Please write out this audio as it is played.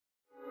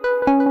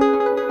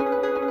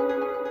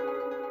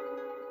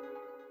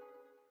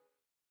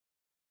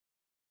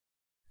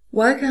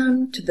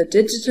Welcome to the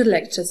digital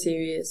lecture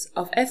series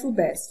of FU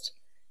Best,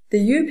 the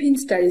European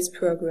Studies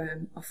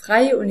program of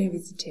Freie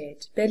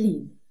Universität,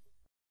 Berlin.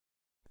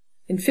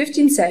 In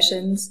 15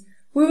 sessions,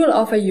 we will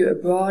offer you a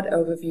broad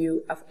overview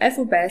of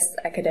FU Best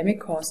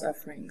academic course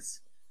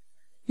offerings.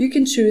 You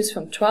can choose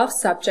from 12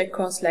 subject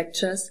course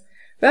lectures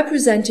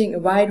representing a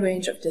wide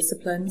range of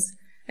disciplines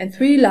and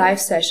 3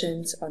 live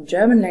sessions on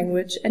German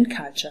language and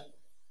culture.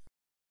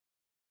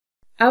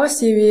 Our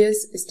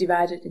series is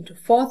divided into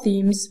 4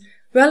 themes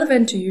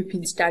relevant to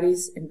European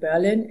studies in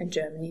Berlin and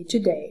Germany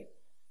today.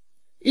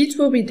 Each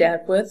will be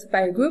dealt with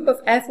by a group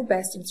of FU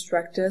Best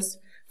instructors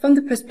from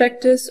the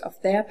perspectives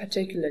of their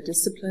particular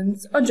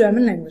disciplines or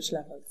German language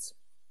levels.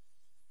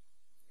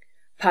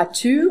 Part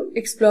 2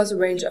 explores a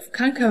range of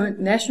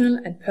concurrent national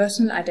and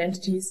personal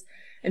identities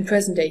in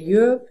present-day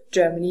Europe,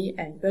 Germany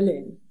and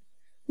Berlin.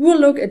 We will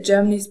look at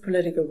Germany's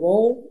political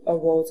role or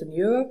roles in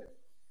Europe,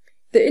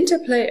 the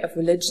interplay of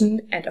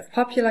religion and of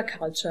popular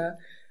culture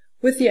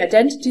with the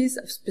identities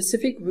of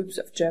specific groups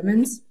of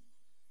Germans,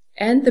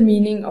 and the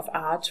meaning of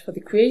art for the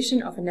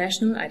creation of a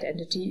national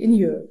identity in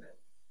Europe.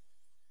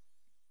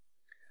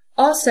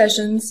 All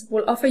sessions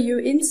will offer you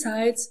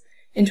insights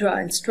into our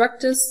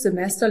instructors'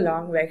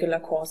 semester-long regular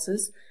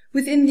courses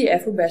within the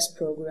FU Best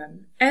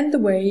program and the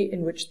way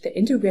in which they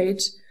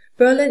integrate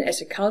Berlin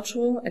as a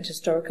cultural and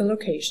historical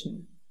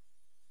location.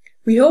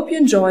 We hope you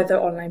enjoy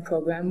the online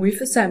program we've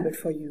assembled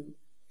for you.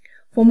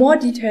 For more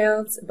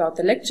details about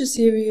the lecture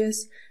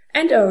series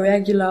and our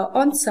regular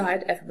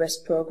on-site FU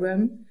Best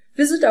program,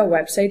 visit our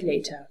website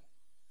later.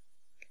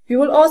 You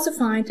will also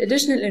find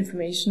additional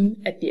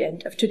information at the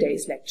end of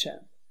today's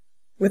lecture.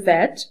 With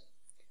that,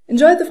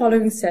 enjoy the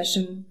following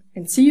session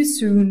and see you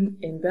soon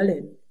in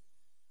Berlin.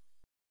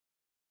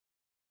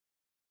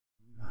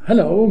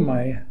 Hello,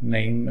 my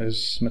name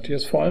is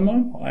Matthias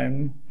Vollmer.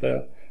 I'm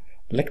the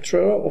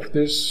lecturer of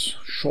this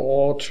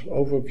short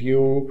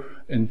overview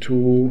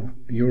into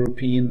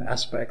European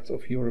aspects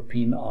of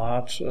European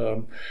art.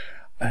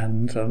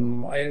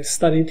 I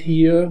studied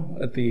here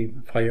at the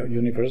Freie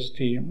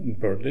University in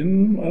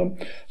Berlin.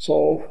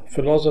 So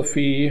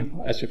philosophy,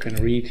 as you can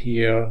read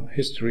here,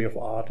 history of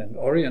art and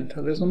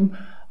Orientalism.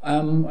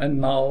 And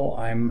now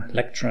I'm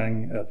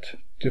lecturing at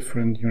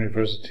different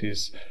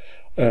universities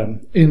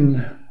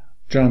in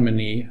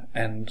Germany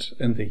and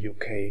in the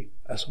UK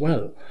as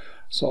well.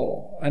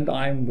 So, and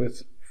I'm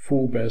with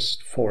FU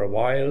Best for a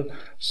while.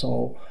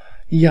 So,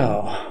 yeah,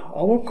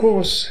 our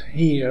course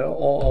here,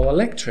 or our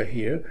lecture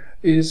here,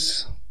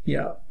 is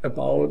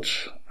about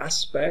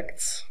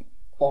aspects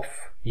of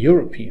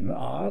European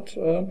art,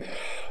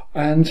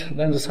 and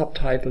then the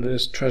subtitle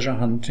is Treasure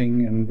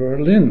Hunting in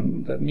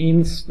Berlin. That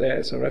means there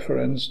is a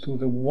reference to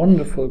the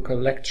wonderful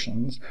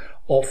collections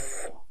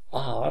of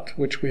art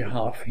which we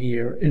have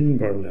here in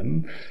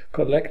Berlin,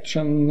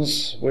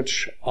 collections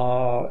which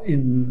are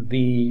in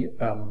the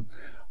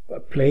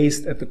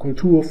placed at the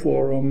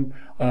Kulturforum.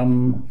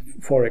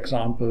 For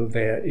example,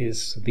 there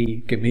is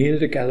the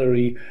Gemälde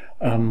Gallery,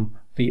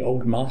 the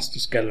Old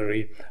Masters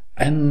Gallery,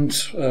 and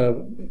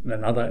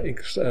another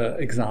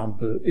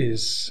example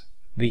is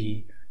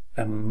the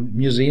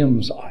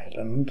Museums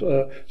Island,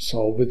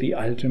 so with the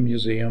Alte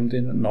Museum, the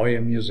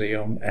Neue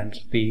Museum and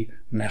the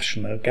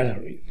National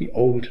Gallery, the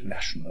Old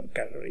National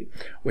Gallery.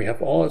 We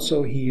have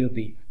also here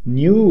the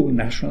New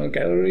National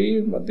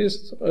Gallery, but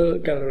this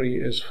gallery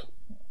is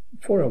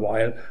for a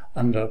while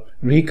under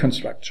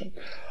reconstruction.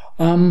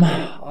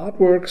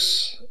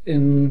 Artworks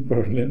in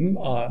Berlin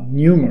are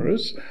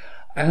numerous,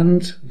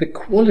 and the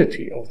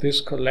quality of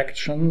these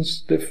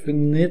collections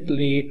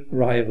definitely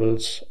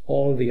rivals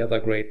all the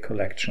other great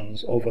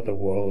collections over the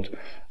world,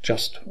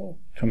 just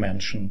to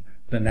mention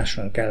the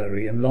National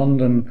Gallery in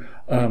London,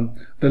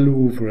 the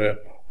Louvre,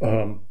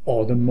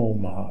 or the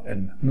MoMA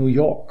in New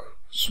York.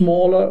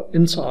 Smaller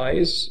in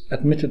size,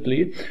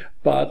 admittedly,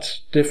 but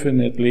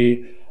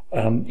definitely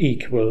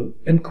equal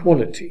in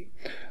quality.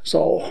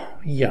 So,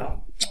 yeah.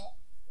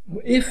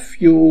 If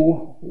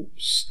you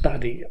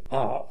study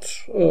art,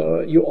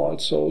 you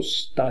also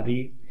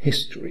study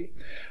history.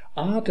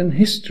 Art and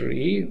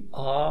history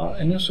are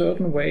in a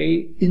certain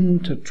way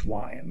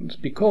intertwined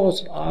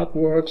because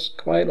artworks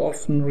quite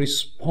often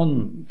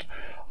respond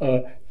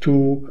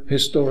to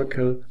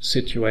historical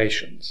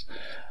situations.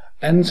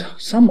 And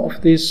some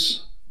of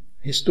these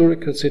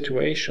historical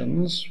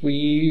situations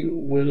we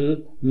will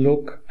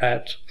look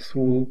at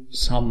through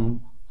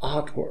some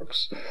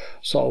artworks.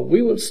 So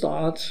we will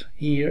start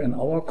here in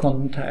our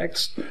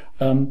context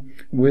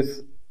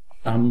with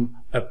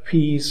a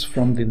piece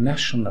from the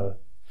National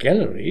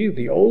Gallery,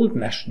 the Old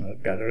National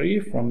Gallery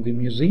from the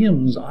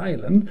Museums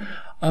Island,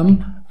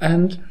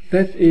 and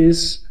that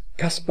is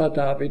Caspar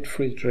David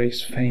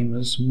Friedrich's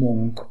famous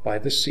Monk by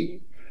the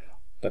Sea.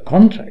 The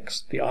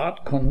context, the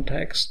art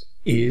context,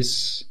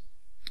 is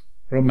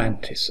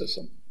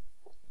Romanticism.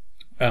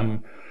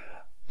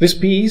 This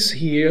piece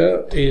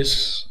here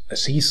is a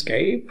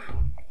seascape,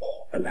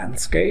 or a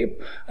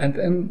landscape,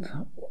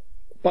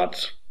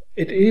 but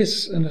it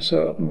is in a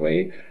certain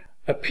way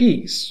a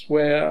piece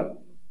where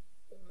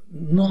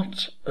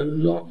not a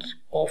lot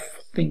of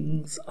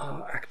things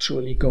are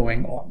actually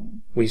going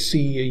on. We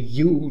see a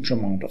huge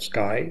amount of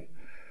sky,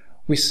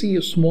 we see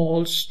a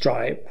small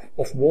stripe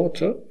of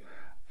water,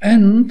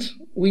 and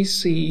we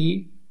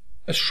see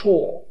a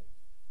shore.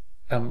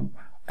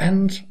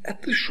 And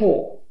at the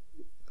shore,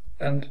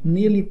 and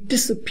nearly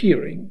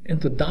disappearing in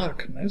the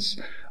darkness,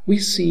 we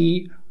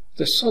see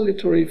the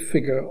solitary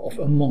figure of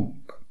a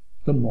monk,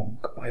 the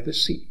monk by the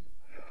sea.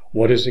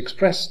 What is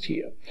expressed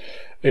here?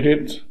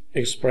 It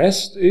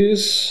expressed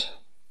is,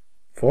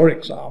 for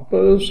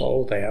example,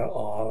 so there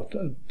are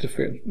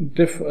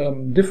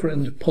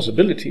different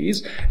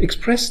possibilities.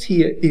 Expressed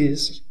here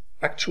is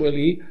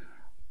actually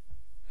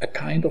a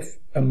kind of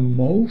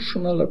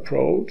emotional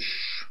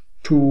approach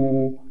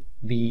to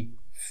the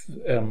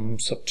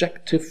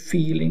subjective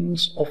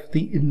feelings of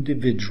the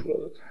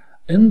individual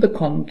in the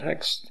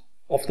context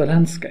of the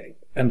landscape.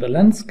 And the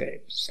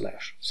landscape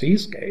 /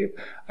 seascape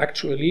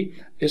actually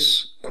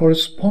is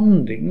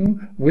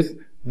corresponding with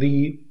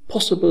the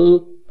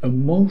possible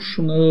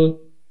emotional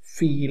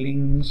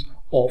feelings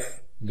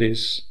of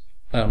this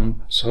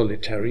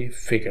solitary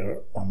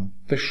figure on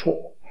the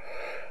shore.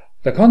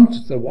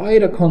 The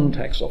wider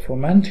context of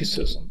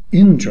Romanticism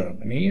in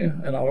Germany,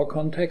 in our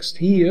context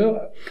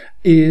here,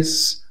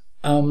 is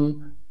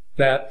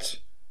that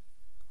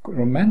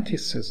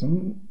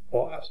Romanticism,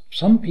 or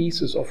some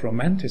pieces of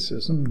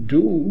Romanticism,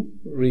 do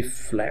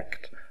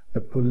reflect the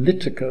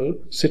political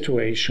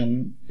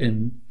situation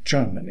in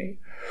Germany.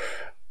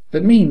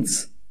 That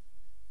means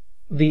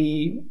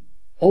the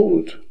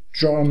old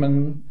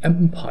German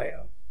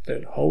Empire,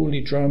 the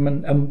Holy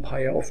German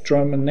Empire of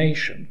German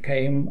nation,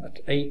 came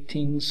at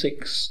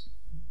 1806,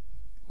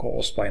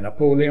 caused by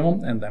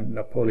Napoleon, and then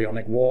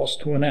Napoleonic Wars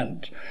to an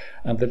end.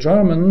 And the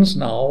Germans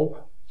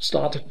now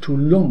started to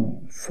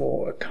long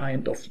for a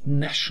kind of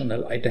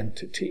national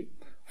identity.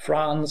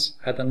 France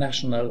had a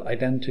national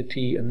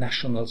identity, a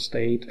national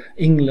state,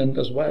 England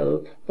as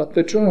well, but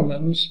the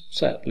Germans,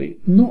 sadly,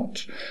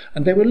 not.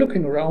 And they were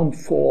looking around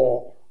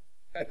for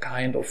a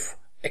kind of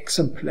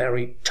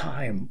exemplary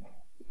time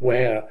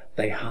where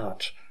they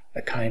had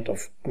a kind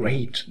of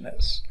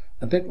greatness.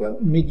 And that were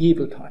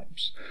medieval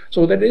times.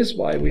 So that is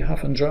why we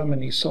have in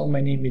Germany so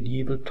many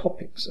medieval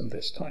topics in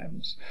these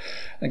times.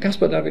 And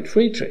Caspar David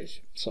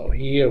Friedrich, so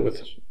here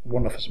with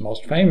one of his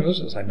most famous,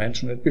 as I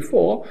mentioned it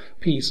before,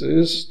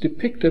 pieces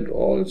depicted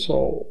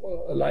also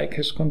like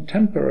his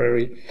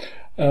contemporary,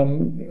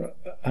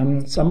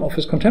 some of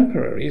his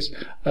contemporaries,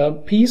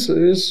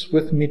 pieces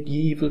with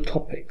medieval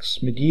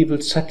topics,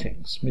 medieval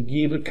settings,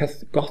 medieval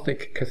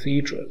Gothic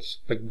cathedrals.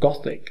 The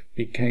Gothic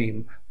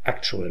became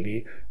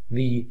actually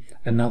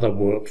another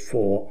word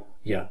for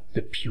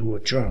the pure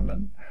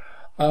German.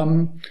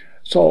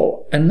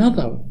 So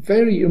another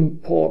very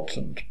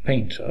important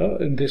painter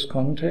in this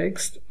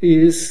context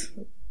is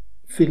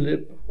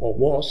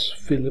was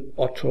Philipp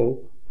Otto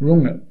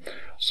Runge.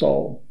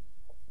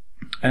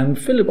 And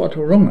Philipp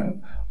Otto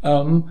Runge,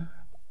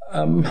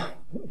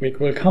 we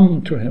will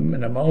come to him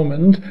in a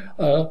moment,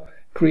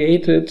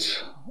 created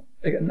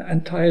an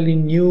entirely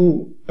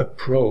new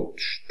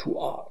approach to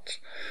art.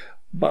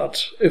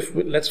 But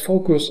let's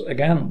focus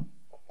again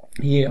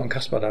here on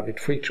Caspar David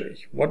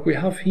Friedrich. What we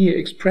have here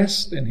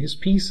expressed in his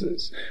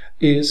pieces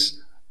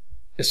is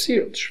a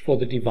search for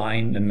the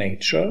divine in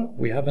nature.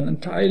 We have an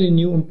entirely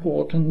new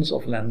importance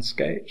of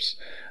landscapes.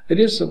 It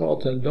is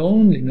about the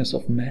loneliness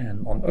of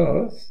man on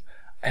earth,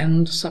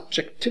 and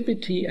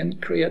subjectivity and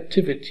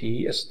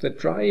creativity as the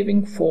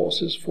driving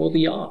forces for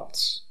the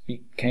arts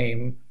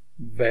became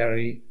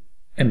very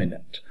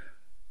eminent.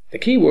 The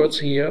key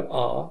words here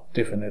are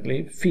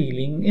definitely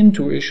feeling,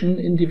 intuition,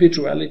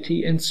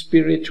 individuality, and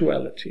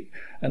spirituality.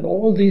 And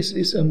all this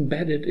is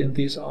embedded in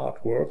these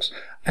artworks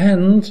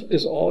and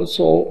is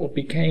also, or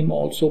became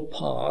also,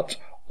 part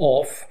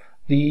of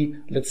the,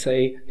 let's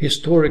say,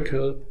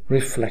 historical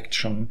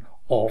reflection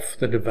of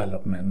the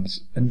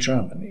developments in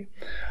Germany.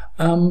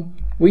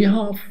 We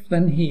have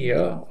then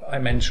here, I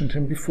mentioned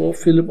him before,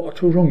 Philipp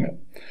Otto Runge.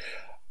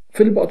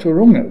 Philipp Otto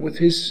Runge, with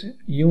his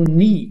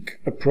unique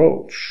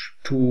approach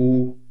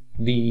to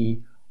the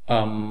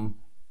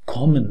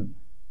common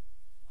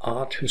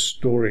art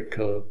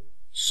historical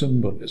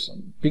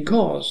symbolism,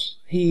 because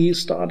he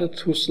started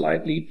to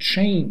slightly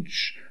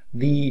change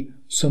the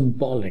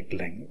symbolic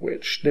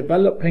language,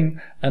 developing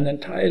an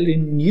entirely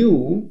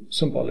new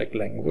symbolic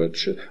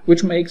language,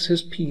 which makes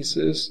his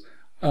pieces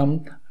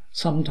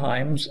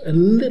sometimes a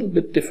little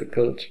bit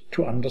difficult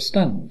to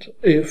understand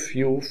if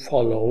you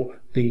follow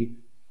the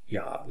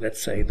let's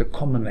say the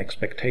common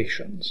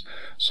expectations.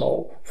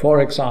 So,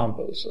 for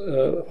example,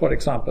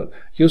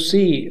 you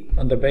see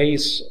on the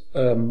base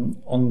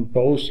on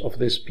both of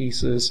these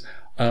pieces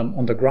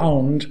on the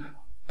ground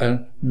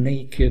a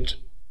naked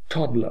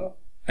toddler,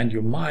 and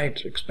you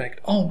might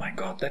expect, oh my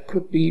God, that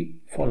could be,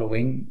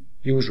 following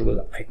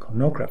usual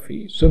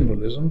iconography,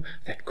 symbolism,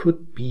 that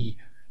could be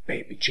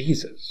baby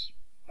Jesus.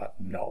 But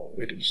no,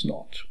 it is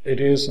not. It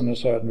is, in a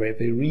certain way,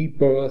 the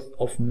rebirth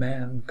of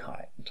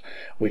mankind,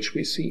 which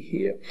we see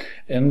here.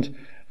 And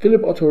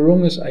Philipp Otto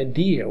Runge's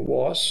idea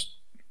was,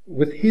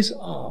 with his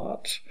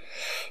art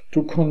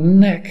to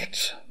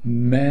connect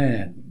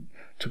man,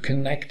 to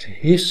connect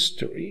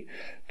history,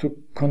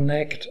 to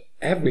connect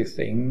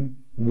everything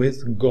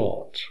with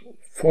God,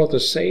 for the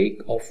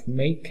sake of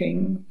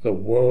making the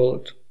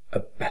world a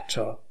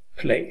better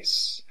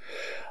place.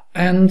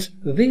 And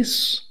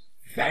this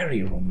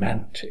very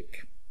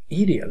romantic,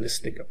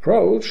 idealistic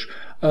approach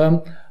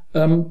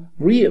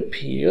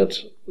reappeared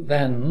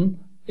then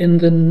in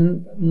the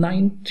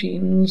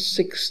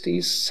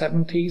 1960s,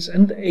 70s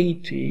and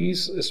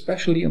 80s,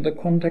 especially in the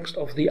context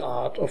of the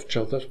art of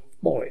Joseph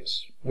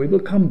Beuys. We will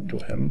come to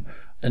him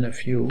in a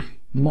few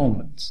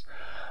moments.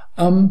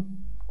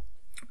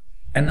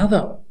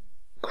 Another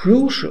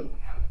crucial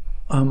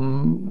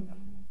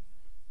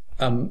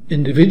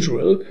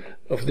individual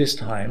of these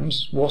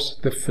times was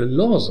the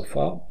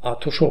philosopher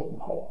Arthur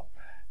Schopenhauer.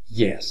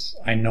 Yes,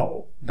 I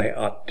know, they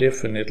are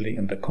definitely,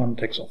 in the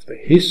context of the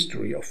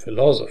history of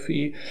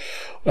philosophy,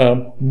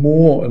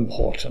 more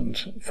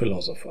important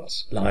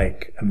philosophers,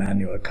 like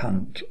Immanuel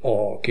Kant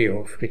or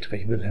Georg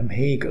Friedrich Wilhelm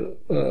Hegel,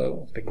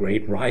 the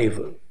great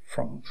rival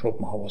from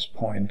Schopenhauer's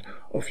point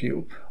of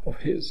view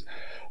of his.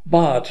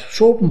 But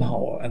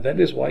Schopenhauer, and that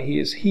is why he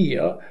is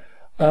here,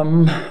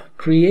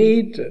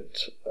 created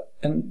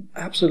an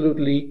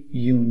absolutely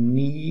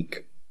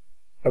unique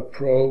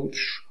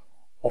approach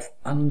of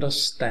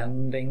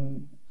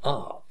understanding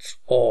art,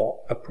 or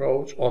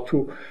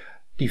to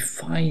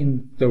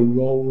define the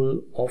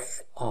role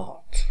of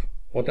art.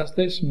 What does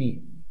this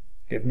mean?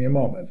 Give me a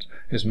moment.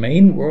 His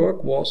main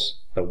work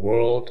was The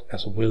World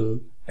as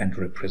Will and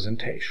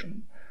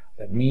Representation.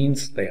 That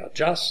means they are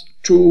just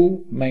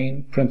two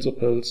main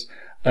principles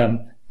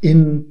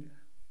in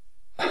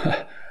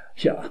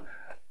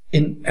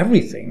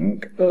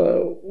everything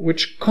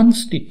which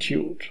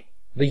constitute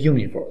the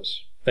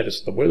universe. That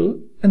is the will,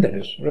 and that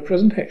is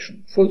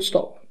representation. Full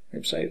stop. He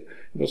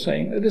was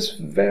saying it is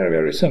very,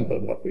 very simple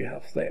what we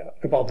have there.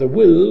 About the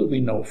will,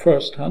 we know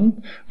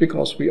firsthand,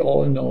 because we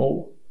all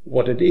know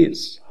what it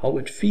is, how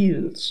it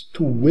feels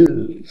to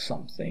will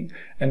something.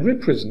 And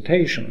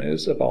representation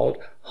is about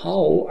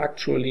how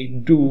actually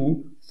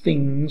do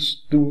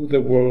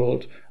the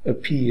world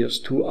appears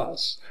to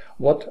us.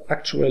 What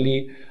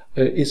actually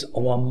is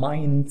our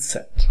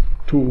mindset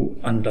to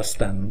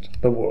understand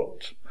the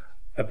world.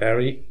 A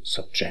very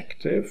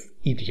subjective,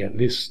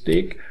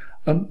 idealistic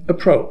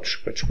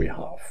approach which we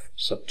have.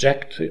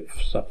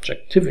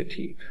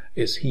 Subjectivity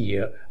is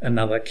here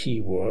another key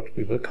word.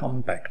 We will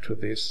come back to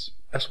this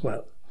as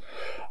well.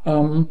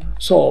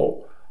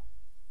 So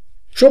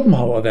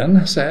Schopenhauer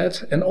then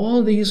said, in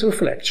all these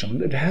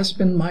reflections, it has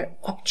been my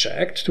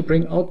object to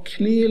bring out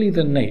clearly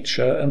the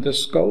nature and the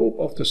scope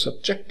of the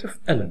subjective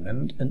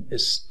element in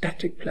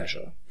aesthetic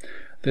pleasure,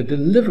 the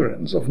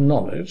deliverance of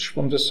knowledge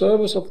from the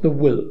service of the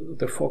will,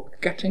 the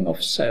forgetting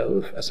of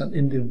self as an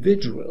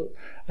individual,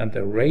 and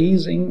the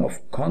raising of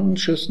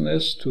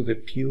consciousness to the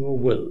pure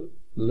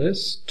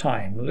will-less,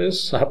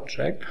 timeless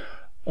subject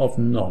of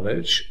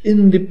knowledge,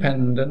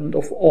 independent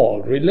of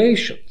all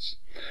relations.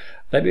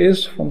 That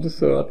is from the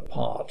third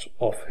part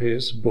of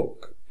his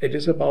book. It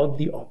is about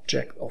the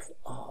object of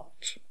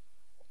art.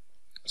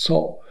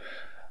 So,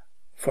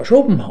 for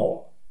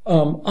Schopenhauer,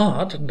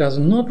 art does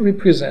not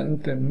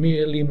represent the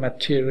merely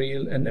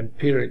material and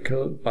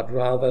empirical, but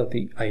rather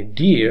the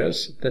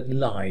ideas that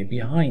lie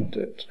behind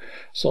it.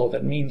 So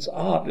that means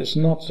art is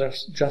not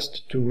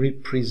just to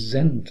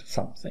represent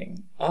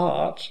something.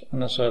 Art,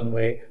 in a certain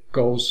way,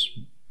 goes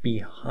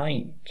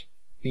behind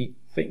the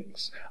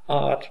things.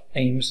 Art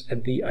aims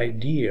at the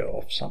idea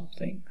of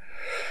something.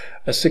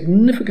 A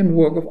significant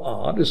work of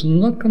art is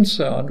not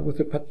concerned with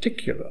the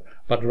particular,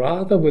 but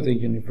rather with the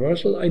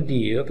universal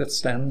idea that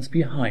stands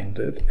behind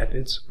it at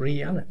its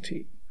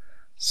reality.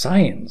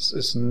 Science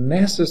is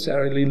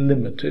necessarily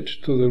limited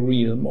to the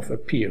realm of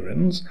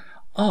appearance.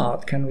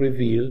 Art can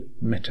reveal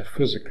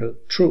metaphysical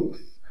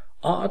truth.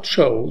 Art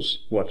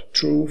shows what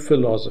true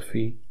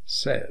philosophy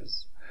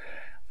says.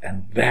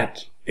 And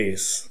that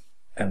is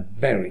a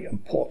very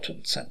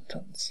important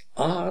sentence.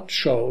 Art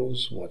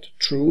shows what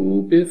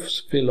true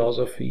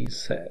philosophy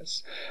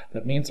says.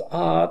 That means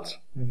art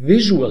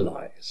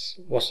visualizes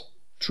what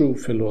true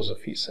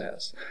philosophy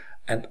says.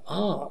 And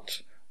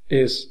art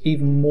is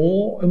even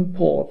more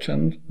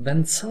important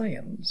than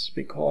science,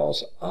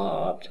 because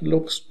art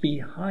looks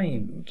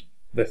behind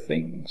the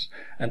things,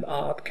 and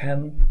art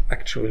can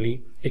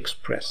actually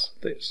express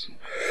this.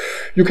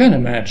 You can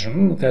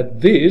imagine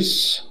that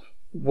this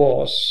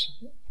was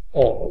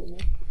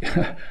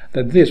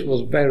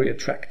very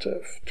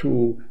attractive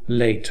to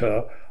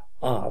later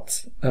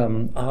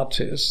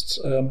artists,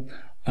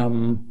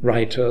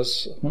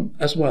 writers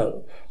as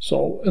well.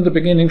 So in the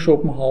beginning,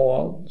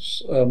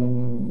 Schopenhauer's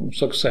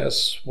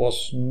success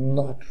was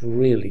not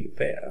really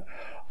there.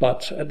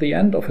 But at the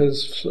end of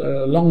his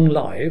long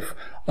life,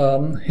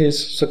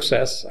 his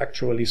success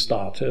actually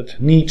started.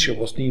 Nietzsche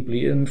was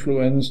deeply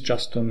influenced,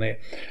 just to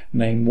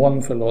name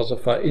one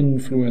philosopher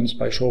influenced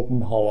by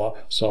Schopenhauer.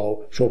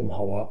 So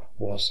Schopenhauer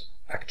was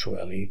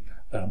actually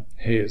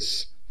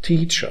his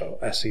teacher,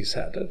 as he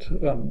said it,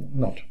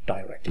 not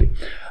directly.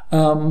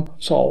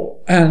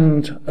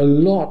 And a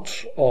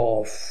lot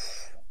of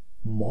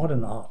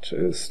modern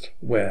artists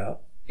were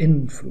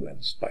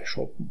influenced by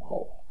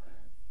Schopenhauer,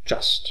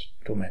 just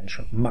to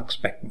mention Max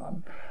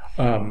Beckmann,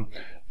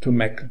 to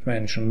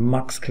mention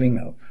Max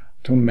Klinger,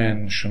 to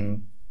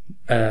mention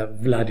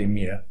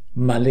Vladimir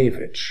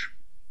Malevich,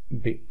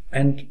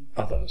 and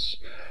others.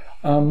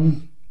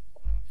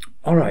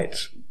 All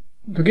right,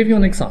 to give you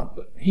an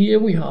example, here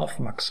we have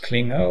Max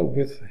Klinger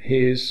with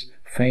his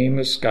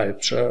famous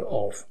sculpture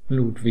of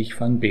Ludwig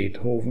van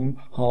Beethoven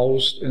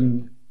housed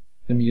in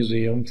the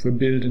Museum für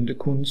Bildende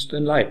Kunst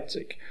in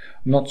Leipzig,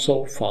 not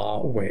so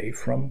far away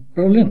from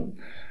Berlin.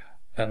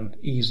 An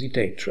easy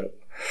day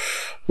trip.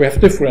 We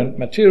have different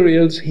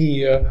materials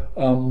here,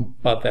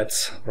 but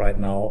that's right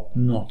now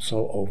not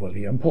so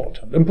overly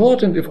important.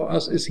 Important for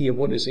us is here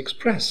what is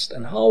expressed,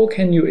 and how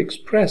can you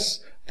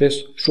express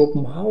this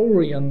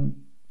Schopenhauerian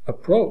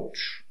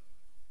approach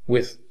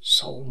with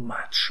so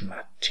much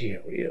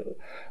material?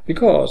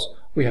 Because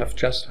we have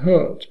just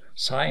heard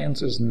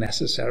science is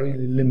necessarily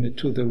limited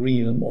to the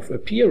realm of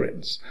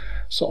appearance.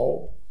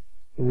 So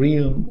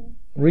realm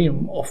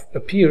of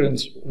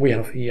appearance we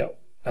have here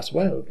as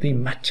well, the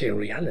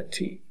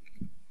materiality.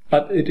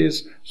 But it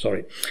is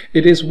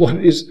what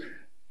is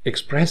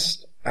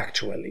expressed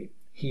actually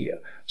here.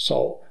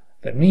 So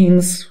that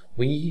means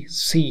we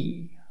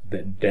see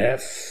the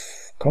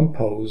deaf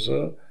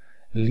composer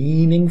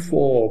leaning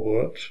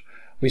forward.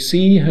 We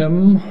see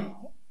him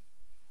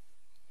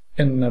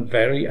in a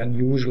very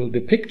unusual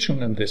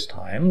depiction in these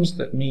times.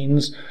 That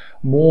means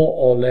more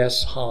or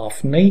less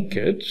half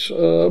naked,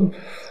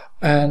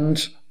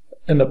 and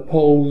in a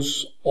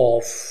pose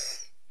of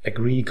a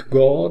Greek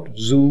god,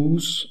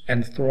 Zeus,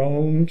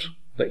 enthroned,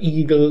 the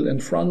eagle in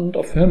front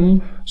of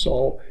him.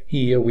 So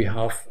here we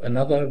have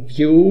another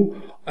view,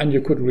 and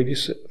you could really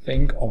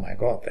think, oh my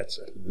God, that's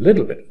a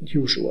little bit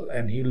unusual.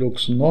 And he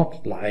looks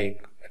not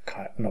like,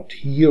 not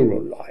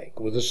hero-like,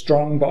 with a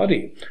strong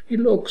body. He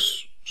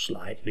looks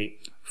slightly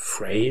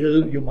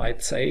frail, you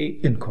might say,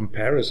 in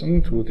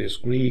comparison to these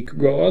Greek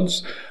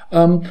gods.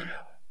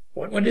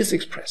 What is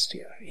expressed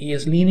here? He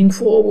is leaning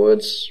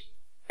forwards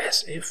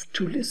as if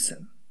to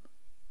listen.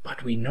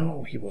 But we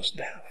know he was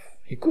deaf.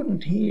 He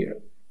couldn't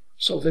hear.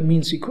 So that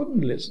means he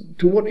couldn't listen.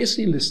 To what is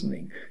he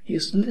listening? He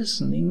is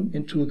listening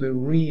into the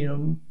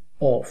realm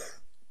of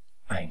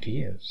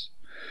ideas.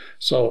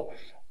 So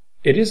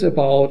it is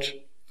about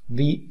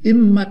the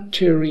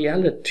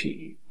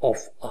immateriality of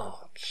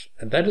art.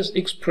 And that is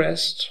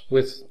expressed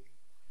with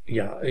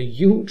a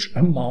huge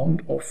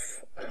amount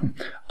of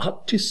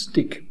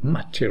artistic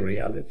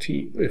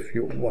materiality, if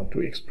you want to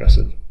express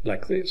it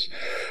like this.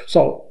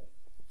 So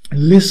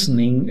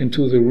listening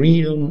into the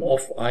realm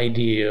of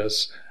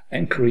ideas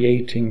and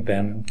creating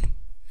then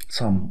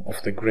some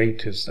of the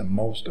greatest and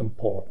most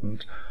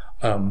important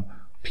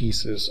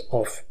pieces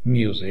of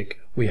music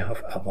we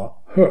have ever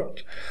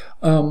heard.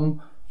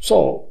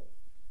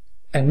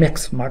 And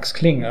Max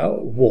Klinger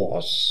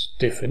was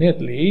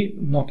definitely,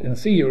 not in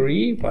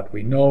theory, but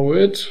we know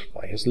it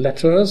by his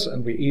letters,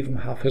 and we even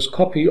have his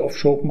copy of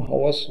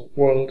Schopenhauer's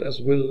World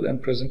as Will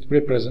and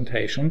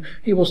Representation.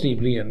 He was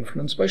deeply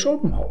influenced by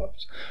Schopenhauer.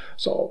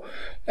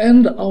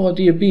 And our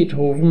dear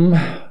Beethoven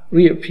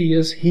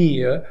reappears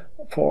here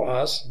for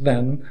us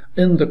then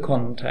in the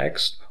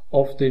context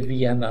of the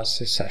Vienna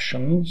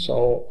secession,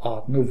 so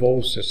Art Nouveau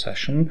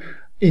secession,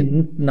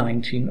 in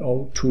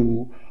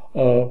 1902,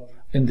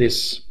 in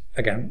this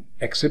again,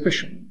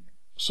 exhibition.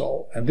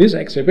 And this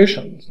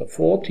exhibition, the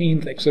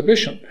 14th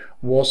exhibition,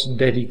 was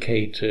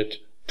dedicated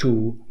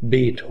to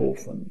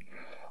Beethoven.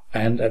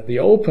 And at the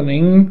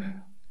opening,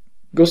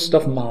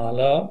 Gustav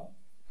Mahler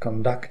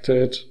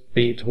conducted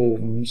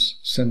Beethoven's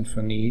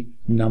Symphony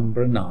No.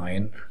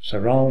 9,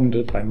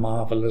 surrounded by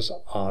marvelous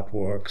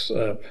artworks.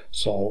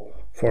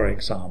 For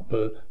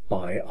example,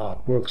 by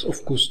artworks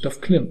of Gustav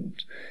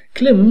Klimt.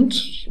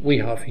 Klimt we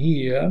have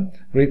here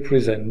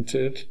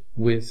represented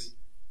with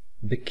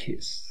the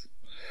kiss.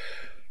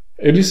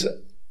 It is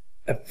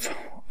a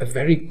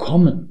very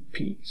common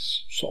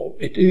piece. So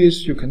it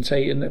is, you can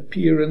say, in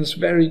appearance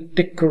very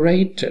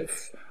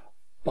decorative.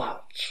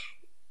 But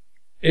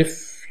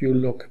if you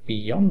look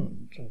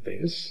beyond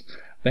this,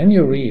 then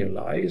you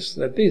realize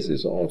that this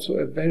is also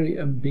a very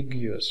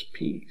ambiguous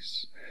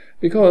piece.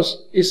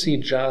 Because is he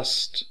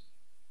just,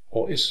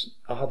 or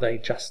are they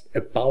just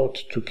about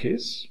to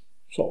kiss?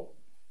 So,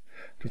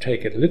 to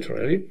take it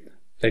literally,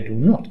 they do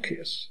not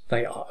kiss.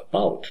 They are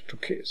about to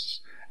kiss.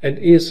 And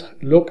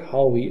look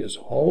how he is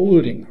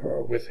holding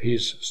her with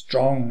his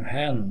strong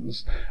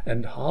hands,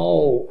 and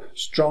how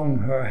strong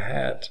her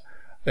head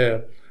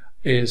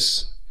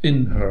is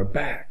in her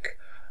back.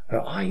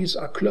 Her eyes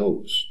are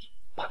closed,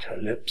 but her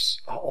lips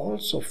are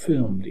also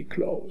firmly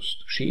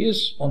closed. She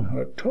is on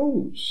her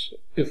toes,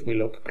 if we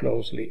look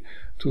closely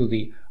to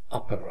the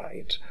upper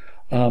right.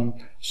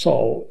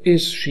 So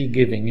is she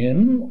giving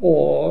in,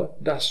 or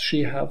does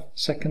she have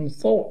second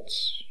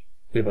thoughts?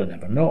 We will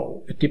never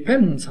know. It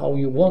depends how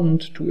you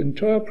want to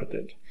interpret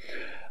it.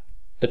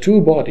 The two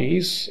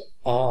bodies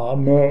are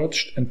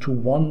merged into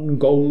one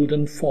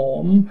golden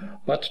form,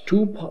 but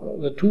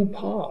the two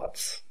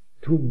parts,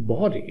 two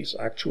bodies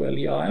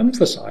actually, are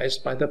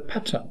emphasized by the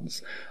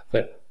patterns.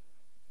 The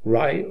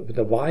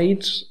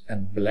white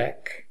and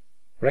black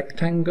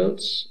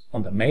rectangles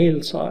on the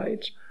male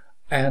side,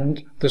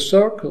 and the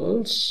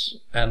circles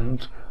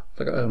and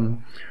the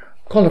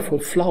colorful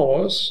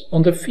flowers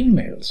on the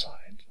female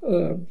side.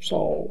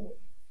 So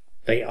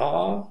they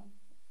are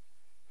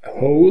a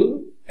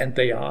whole and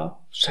they are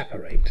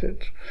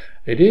separated.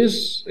 It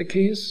is a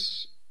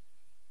kiss,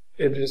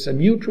 it is a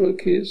mutual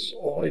kiss,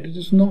 or it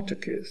is not a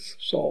kiss.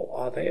 So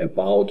are they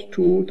about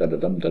to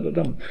da-da-dum,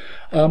 da-da-dum?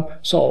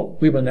 So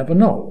we will never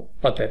know,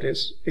 but it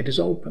is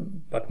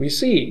open. But we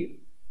see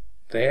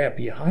there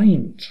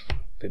behind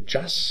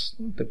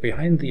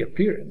behind the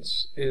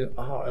appearance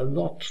are a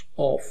lot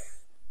of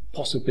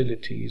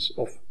possibilities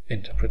of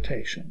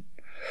interpretation.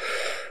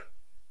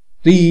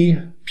 The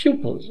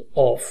pupils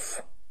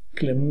of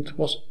Klimt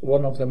was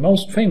one of the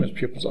most famous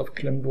pupils of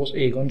Klimt was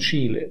Egon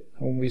Schiele,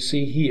 whom we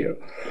see here,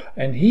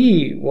 and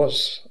he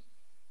was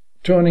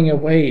turning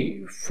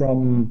away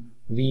from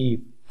the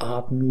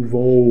Art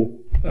Nouveau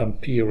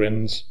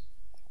appearance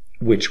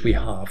which we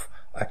have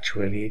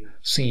actually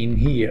seen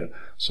here.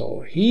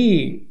 So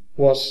he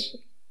was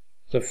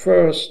the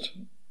first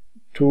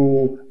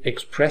to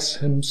express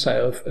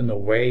himself in a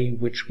way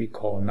which we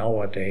call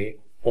nowadays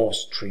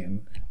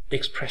Austrian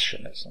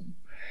Expressionism.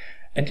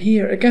 And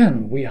here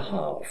again we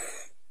have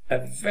a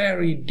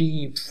very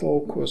deep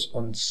focus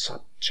on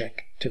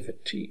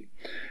subjectivity,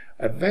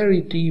 a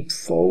very deep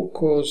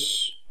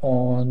focus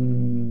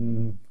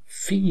on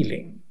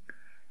feeling,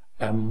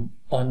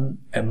 on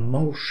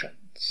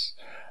emotions,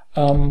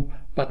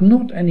 but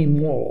not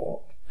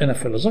anymore in a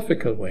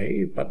philosophical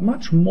way, but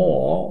much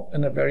more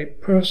in a very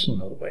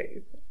personal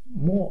way,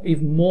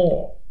 even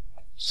more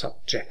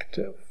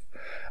subjective.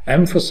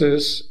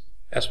 Emphasis,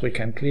 as we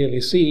can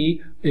clearly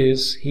see,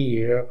 is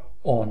here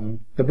on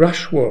the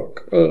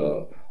brushwork,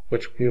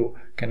 which you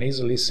can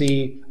easily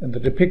see in the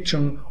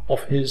depiction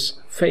of his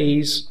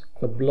face,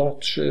 the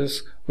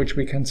blotches, which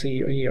we can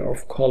see here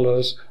of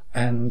colors,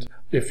 and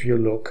if you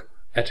look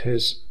at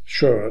his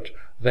shirt,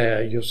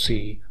 there you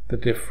see the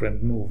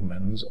different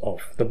movements of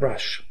the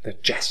brush. The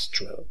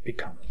gestural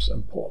becomes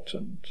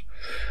important.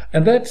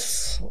 And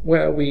that's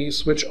where we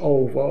switch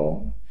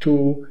over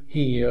to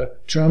here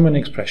German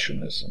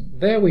Expressionism.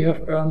 There we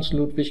have Ernst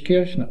Ludwig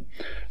Kirchner.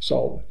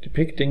 So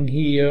depicting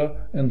here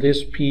in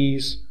this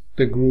piece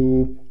the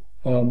group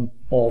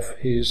of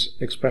his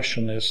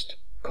Expressionist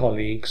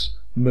colleagues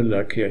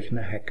Müller,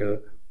 Kirchner,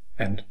 Haeckel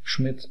and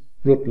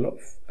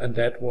Schmidt-Rudloff. And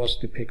that was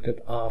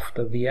depicted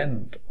after the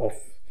end of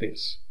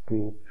this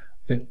group,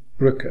 the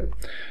Brücke.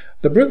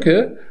 The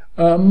Brücke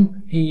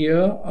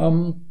here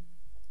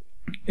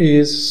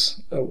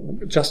is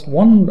just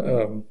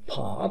one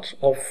part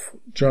of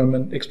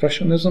German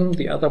Expressionism.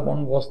 The other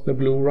one was the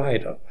Blue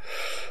Rider.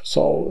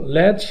 So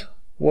led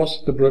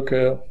was the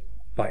Brücke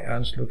by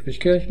Ernst Ludwig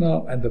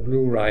Kirchner and the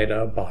Blue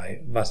Rider by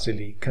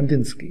Wassily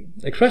Kandinsky.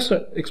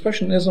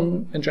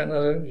 Expressionism in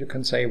general, you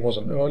can say, was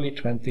an early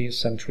 20th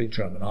century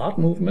German art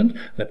movement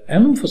that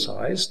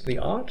emphasized the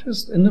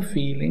artist in the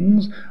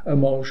feelings,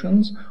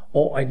 emotions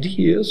or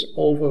ideas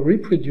over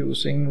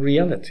reproducing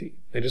reality.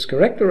 It is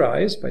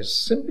characterized by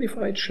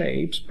simplified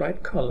shapes,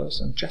 bright colors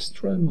and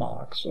gestural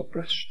marks or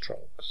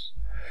brushstrokes.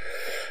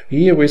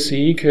 Here we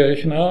see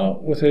Kirchner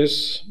with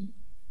his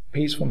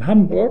piece from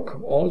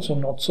Hamburg, also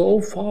not so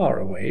far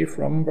away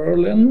from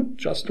Berlin,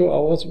 just 2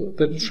 hours with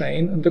the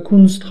train, in the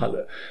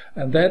Kunsthalle.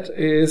 And that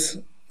is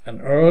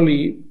an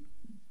early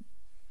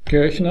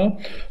Kirchner,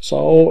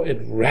 so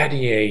it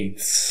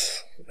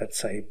radiates, let's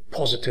say,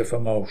 positive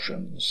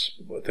emotions,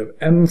 with the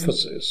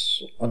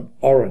emphasis on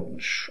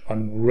orange,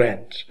 on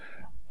red,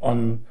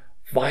 on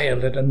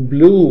violet and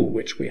blue,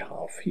 which we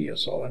have here,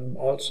 so, and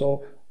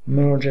also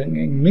merging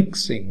and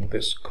mixing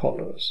these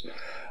colors.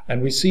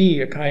 And we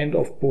see a kind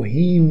of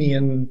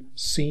bohemian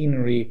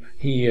scenery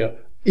here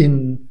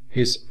in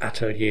his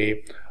atelier.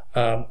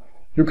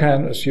 You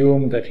can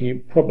assume that he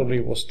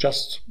probably was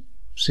just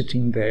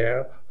sitting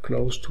there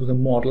close to the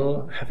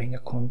model, having a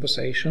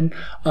conversation.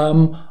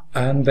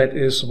 And that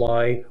is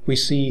why we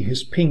see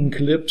his pink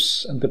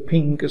lips, and the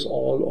pink is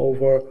all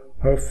over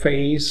her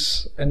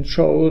face and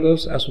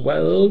shoulders as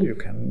well. You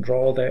can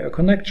draw there a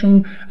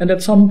connection. And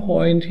at some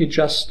point he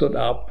just stood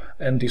up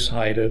and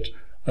decided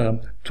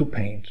to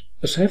paint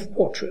a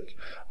self-portrait.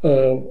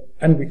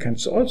 And we can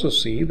also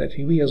see that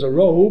he wears a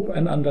robe,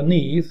 and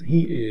underneath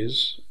he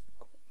is,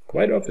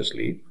 quite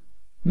obviously,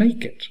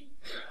 naked.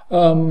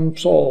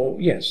 So,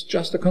 yes,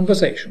 just a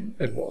conversation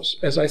it was,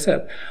 as I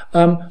said.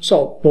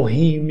 So,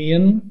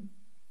 bohemian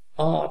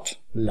art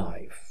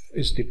life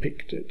is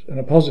depicted in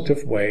a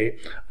positive way,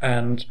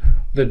 and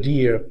the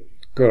dear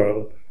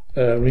girl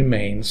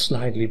remains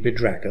slightly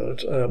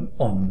bedraggled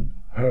on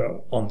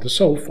the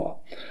sofa.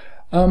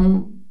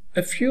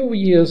 A few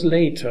years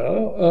later,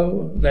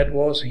 that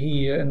was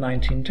here in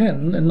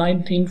 1910, in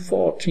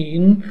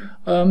 1914,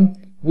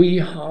 we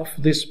have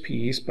this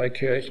piece by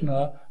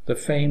Kirchner, the the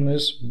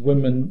famous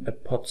Women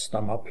at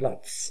Potsdamer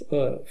Platz,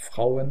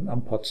 Frauen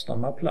am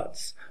Potsdamer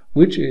Platz,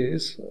 which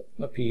is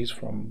a piece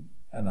from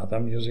another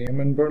museum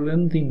in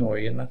Berlin, the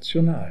Neue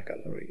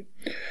Nationalgalerie.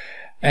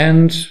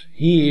 And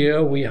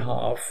here we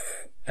have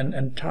an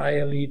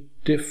entirely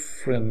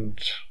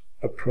different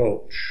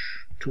approach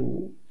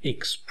to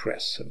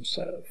express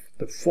himself.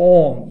 The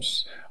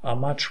forms are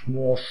much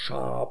more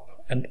sharp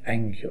and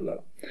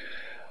angular.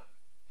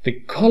 The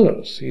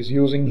colors he's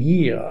using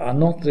here are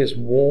not this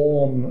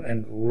warm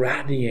and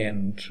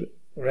radiant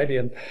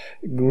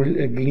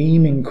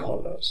gleaming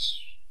colors,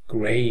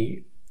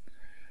 gray,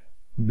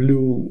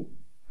 blue,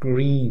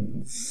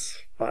 greens,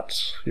 but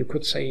you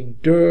could say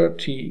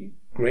dirty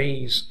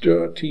grays,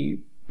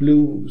 dirty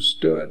blues,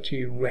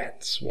 dirty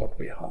reds, what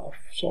we have.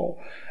 So,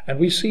 and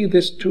we see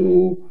these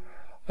two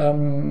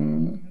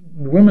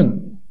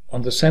women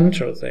on the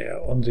center there,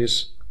 on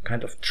this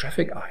kind of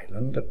traffic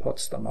island at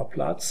Potsdamer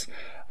Platz.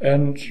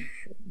 And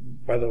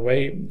by the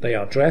way they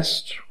are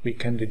dressed, we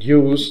can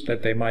deduce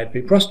that they might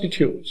be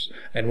prostitutes.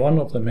 And one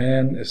of the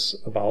men is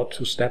about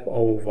to step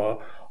over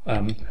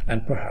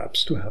and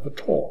perhaps to have a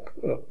talk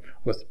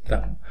with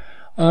them.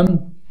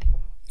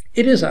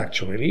 It is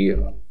actually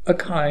a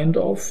kind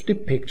of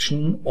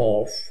depiction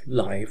of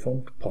life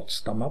on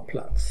Potsdamer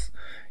Platz.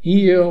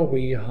 Here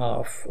we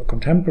have a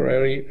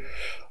contemporary,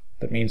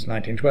 that means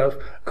 1912,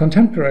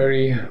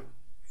 contemporary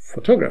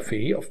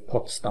photography of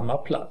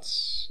Potsdamer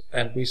Platz.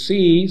 And we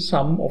see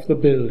some of the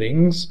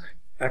buildings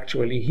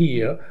actually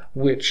here,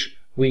 which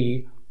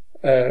we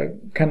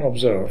can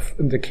observe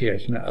in the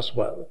Kirche as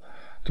well.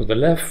 To the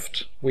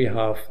left we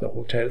have the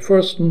Hotel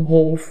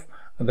Fürstenhof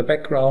in the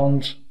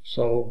background,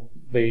 so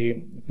the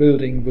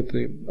building with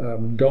the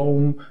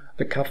dome,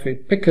 the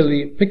Café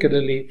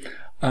Piccadilly,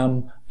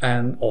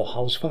 or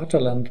Haus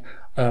Vaterland,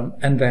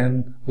 and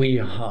then we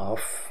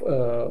have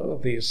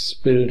this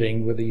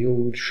building with the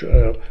huge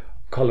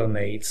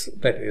colonnades,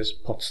 that is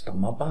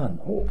Potsdamer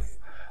Bahnhof.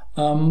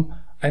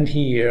 And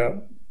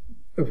here,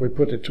 if we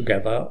put it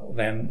together,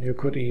 then you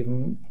could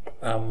even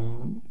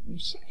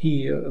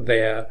hear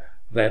there,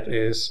 that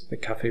is the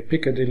Café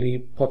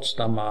Piccadilly,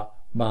 Potsdamer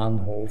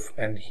Bahnhof,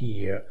 and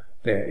here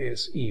there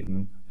is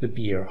even the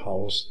beer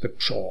house, the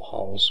Pschorr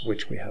house,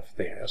 which we have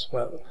there as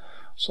well.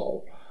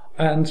 So,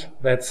 and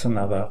that's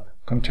another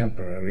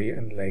contemporary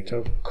and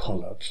later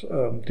colored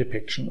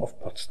depiction of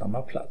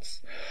Potsdamer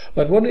Platz.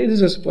 But what it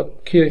is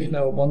what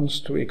Kirchner wants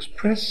to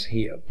express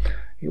here.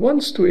 He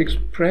wants to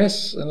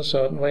express in a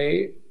certain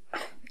way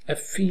a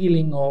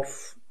feeling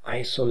of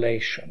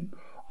isolation,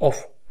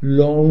 of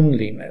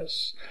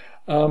loneliness.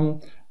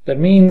 That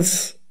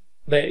means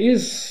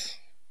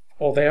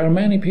there are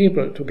many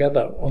people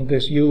together on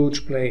this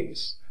huge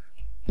place,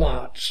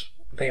 but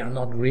they are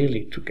not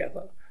really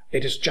together.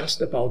 It is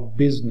just about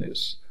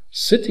business.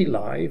 City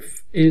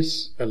life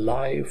is a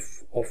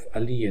life of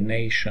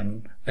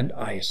alienation and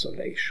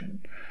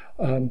isolation.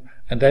 And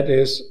that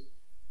is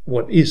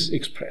what is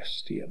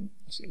expressed here.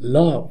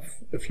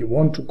 Love, if you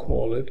want to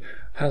call it,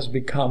 has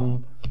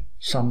become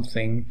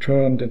something,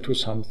 turned into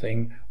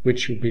something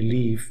which you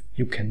believe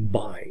you can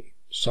buy.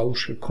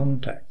 Social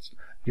contacts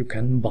you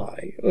can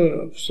buy.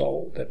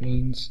 So that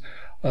means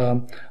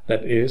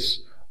that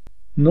is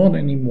not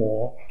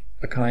anymore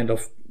a kind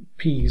of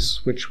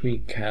piece which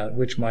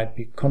might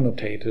be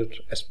connotated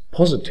as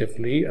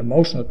positively,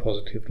 emotional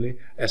positively,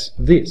 as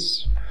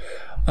this.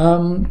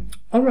 All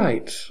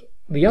right.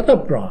 The other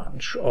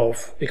branch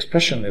of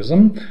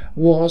Expressionism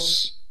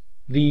was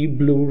the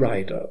Blue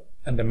Rider.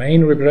 And the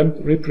main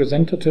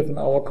representative in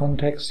our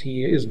context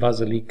here is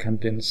Wassily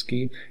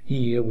Kandinsky,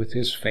 here with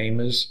his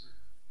famous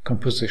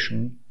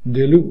composition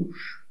Deluge.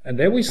 And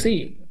there we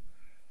see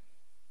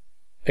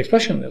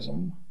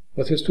Expressionism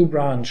with his two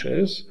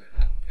branches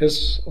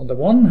is on the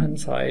one hand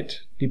side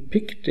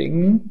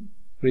depicting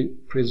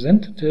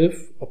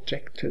representative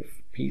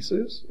objective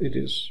pieces. It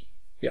is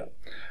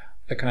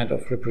a kind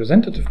of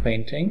representative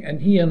painting,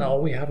 and here now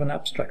we have an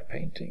abstract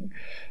painting.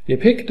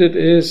 Depicted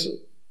is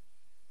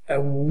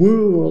a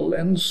whirl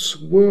and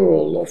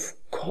swirl of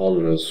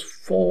colors,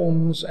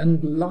 forms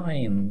and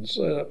lines,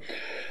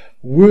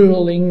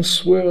 whirling,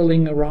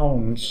 swirling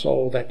around,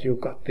 so that you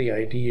got the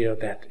idea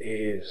that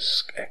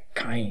is a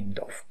kind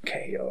of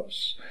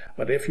chaos.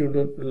 But if you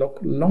look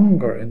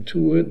longer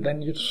into it,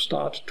 then you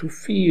start to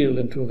feel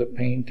into the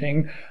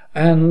painting,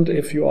 and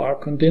if you are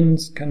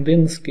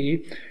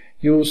Kandinsky,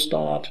 you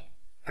start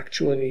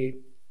actually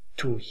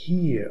to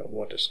hear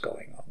what is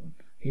going on.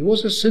 He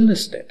was a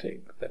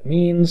synesthetic. That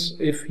means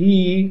if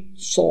he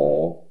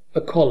saw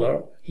a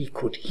color, he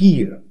could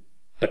hear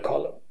the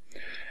color.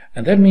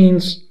 And that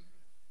means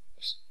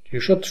you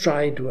should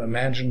try to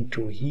imagine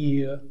to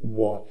hear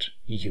what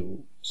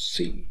you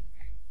see.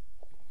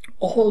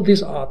 All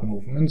these art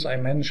movements I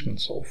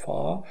mentioned so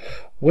far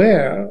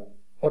were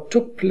or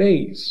took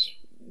place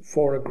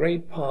for a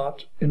great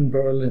part in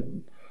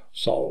Berlin.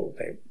 So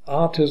the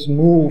artists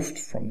moved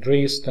from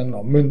Dresden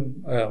or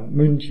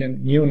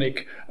München,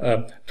 Munich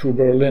to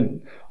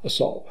Berlin.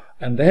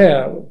 And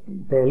there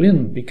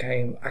Berlin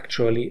became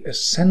actually a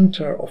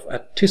center of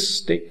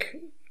artistic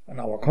in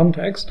our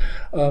context,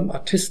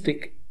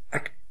 artistic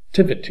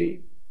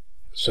activity.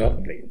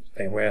 Certainly,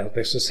 there were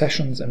the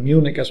secessions in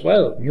Munich as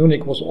well.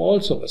 Munich was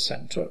also the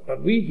center,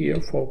 but we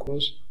here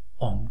focus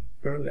on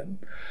Berlin.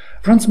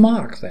 Franz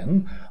Marc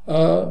then,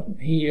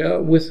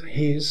 here with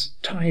his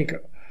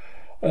tiger,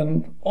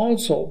 and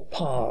also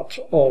part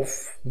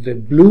of the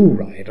Blue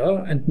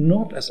Rider, and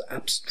not as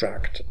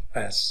abstract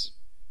as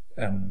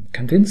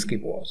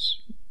Kandinsky was.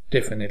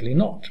 Definitely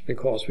not,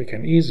 because we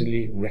can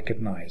easily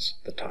recognize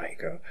the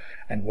tiger.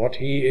 And what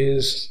he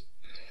is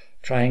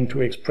trying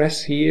to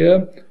express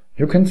here,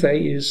 you can say,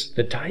 is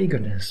the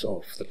tigerness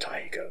of the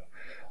tiger.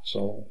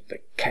 So the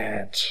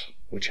cat,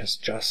 which has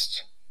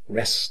just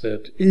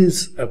rested,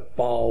 is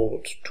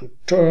about to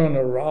turn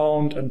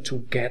around and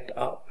to get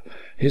up.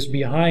 His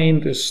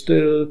behind is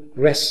still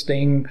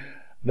resting,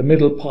 the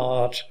middle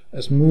part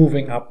is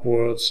moving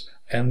upwards,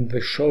 and the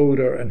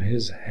shoulder and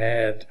his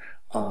head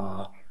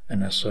are,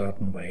 in a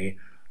certain way,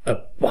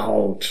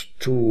 about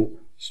to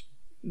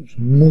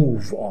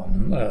move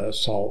on.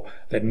 So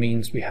that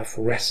means we have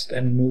rest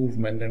and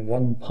movement in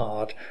one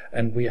part,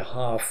 and we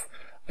have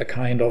a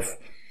kind of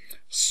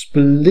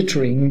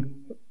splittering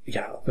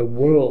the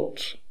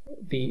world,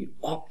 the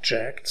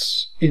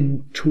objects,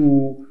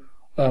 into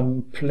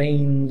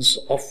planes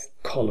of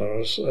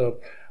colors,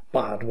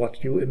 but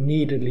what you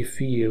immediately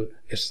feel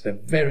is the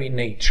very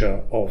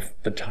nature of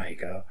the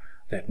tiger.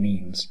 That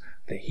means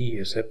that he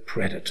is a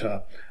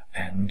predator,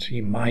 and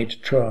he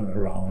might turn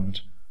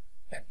around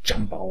and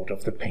jump out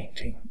of the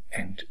painting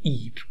and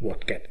eat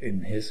what gets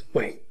in his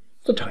way.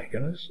 The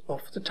tigerness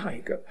of the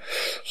tiger.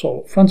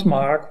 So Franz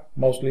Marc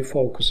mostly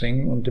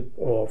focusing on,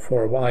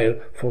 for a while,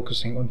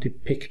 focusing on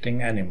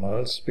depicting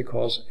animals,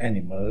 because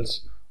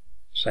animals,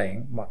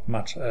 saying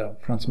much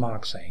Franz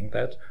Marc saying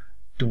that,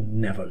 do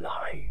never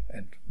lie,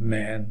 and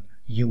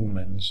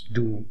humans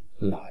do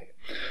lie.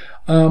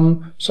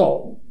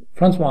 So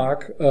Franz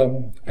Marc,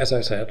 as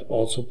I said,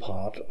 also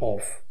part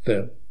of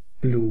the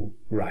Blue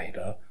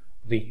Rider,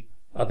 the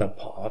other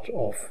part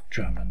of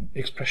German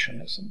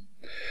Expressionism.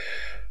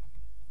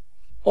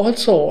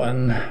 Also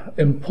an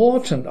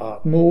important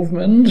art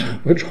movement,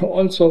 which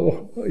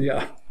also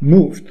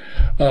moved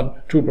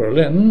to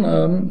Berlin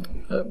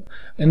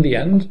in the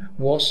end,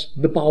 was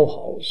the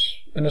Bauhaus.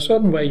 In a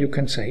certain way you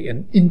can say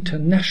an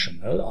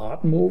international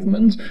art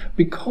movement,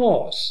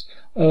 because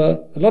a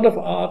lot of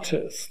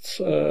artists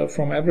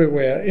from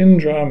everywhere in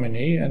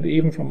Germany and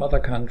even from other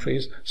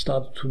countries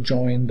started to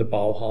join the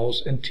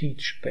Bauhaus and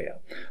teach there.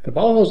 The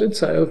Bauhaus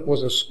itself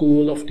was a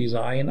school of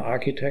design,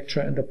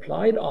 architecture and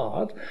applied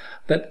art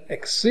that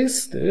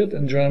existed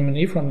in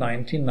Germany from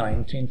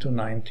 1919 to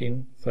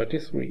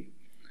 1933.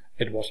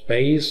 It was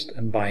based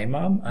in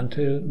Weimar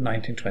until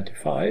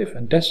 1925,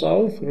 and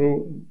Dessau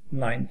through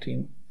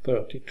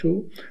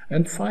 1932,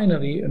 and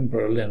finally in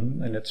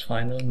Berlin in its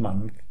final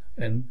month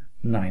in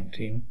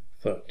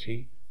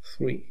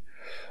 1933.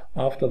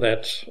 After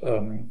that,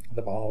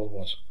 the Bauhaus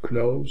was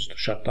closed,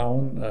 shut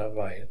down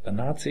by the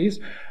Nazis,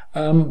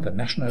 the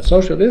National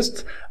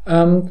Socialists,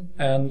 and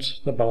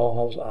the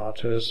Bauhaus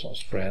artists are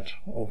spread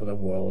over the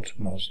world,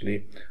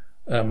 mostly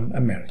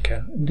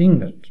America and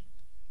England.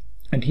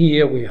 And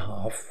here we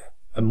have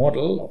a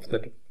model of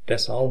the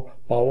Dessau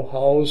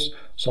Bauhaus,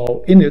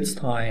 so in its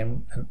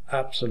time an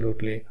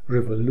absolutely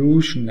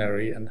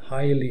revolutionary and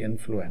highly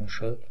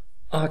influential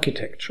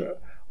architecture,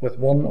 with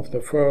one of the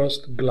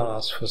first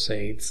glass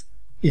facades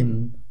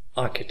in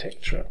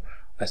architecture,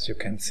 as you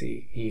can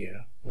see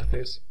here with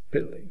this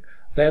building.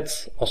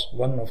 That's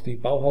one of the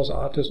Bauhaus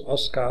artists,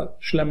 Oskar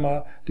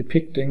Schlemmer,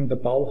 depicting the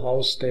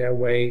Bauhaus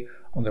stairway.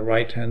 On the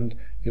right hand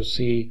you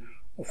see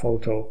a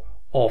photo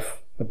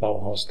of the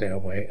Bauhaus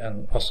stairway,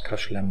 and Oskar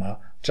Schlemmer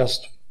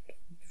just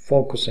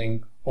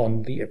focusing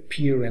on the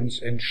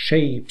appearance and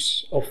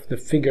shapes of the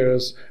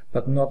figures,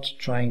 but not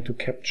trying to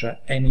capture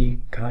any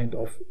kind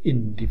of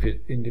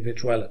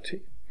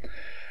individuality.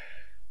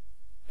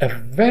 A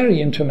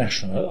very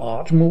international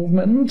art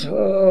movement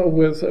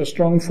with a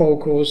strong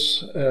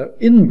focus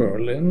in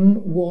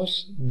Berlin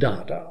was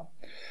Dada.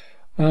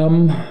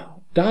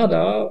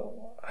 Dada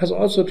has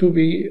also to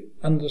be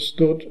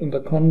understood in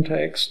the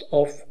context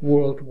of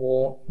World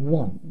War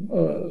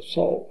I.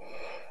 So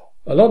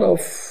a lot of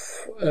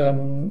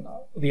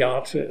the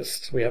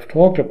artists we have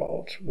talked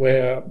about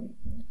were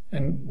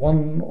in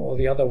one or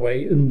the other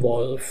way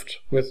involved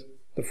with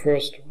the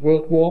First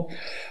World War,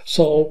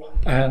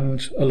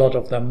 and a lot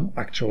of them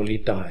actually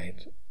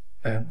died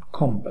in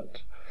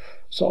combat.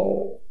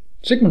 So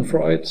Sigmund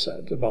Freud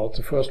said about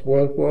the First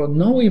World War,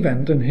 no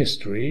event in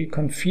history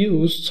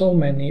confused so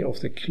many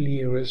of the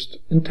clearest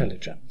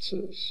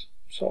intelligences.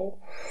 So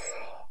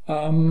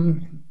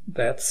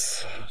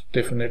that's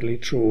definitely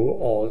true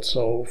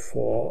also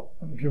for,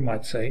 you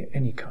might say,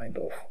 any kind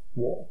of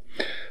war.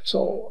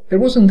 So it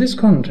was in this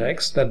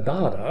context that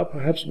Dada,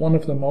 perhaps one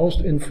of the most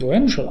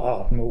influential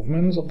art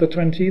movements of the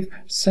 20th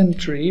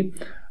century,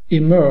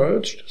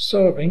 emerged,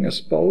 serving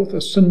as both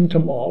a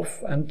symptom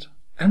of and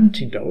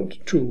antidote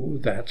to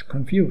that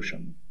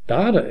confusion.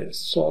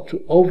 Dadaists sought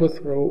to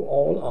overthrow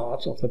all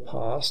arts of the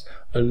past,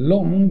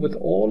 along with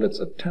all its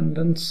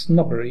attendant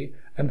snobbery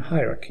and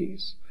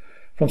hierarchies.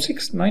 From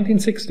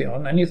 1960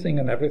 on, anything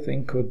and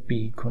everything could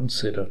be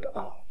considered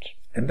art.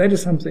 And that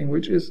is something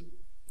which is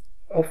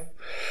of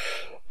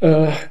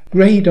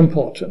great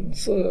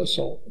importance.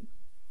 So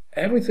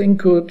everything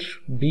could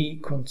be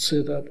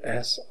considered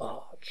as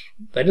art.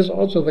 That is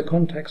also the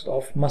context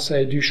of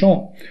Marcel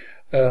Duchamp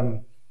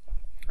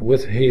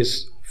with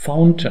his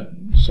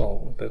fountain.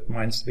 So that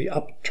means the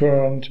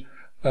upturned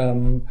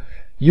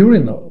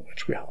urinal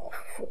which we have.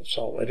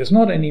 So it is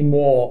not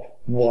anymore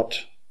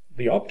what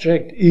the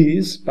object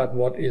is, but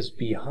what is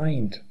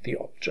behind the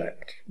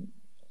object.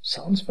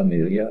 Sounds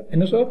familiar?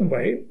 In a certain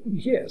way,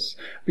 yes,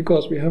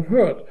 because we have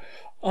heard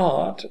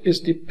art is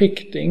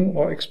depicting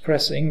or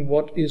expressing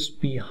what is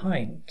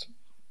behind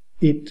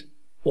it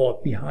or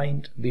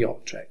behind the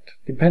object.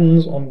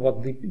 Depends on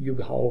what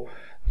how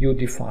you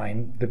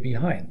define the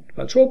behind.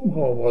 But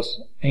Schopenhauer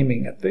was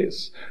aiming at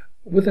this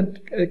with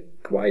a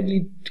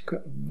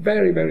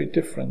very, very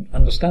different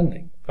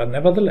understanding. But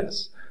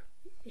nevertheless,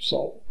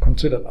 so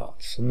considered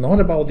arts, not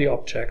about the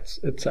objects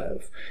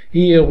itself.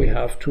 Here we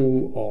have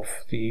two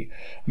of the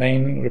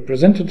main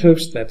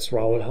representatives, that's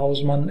Raoul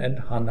Hausmann and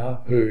Hannah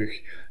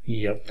Höch,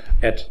 here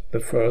at the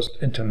first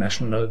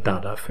International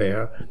Dada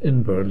Fair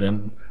in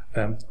Berlin,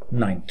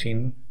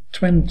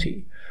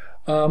 1920.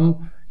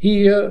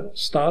 Here,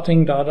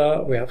 starting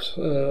Dada, we have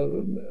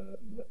in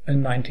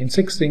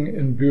 1916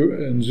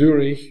 in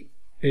Zurich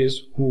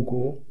is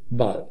Hugo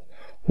Ball.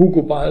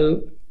 Hugo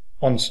Ball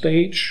on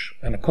stage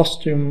in a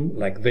costume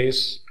like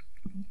this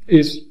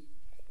is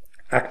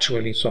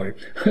actually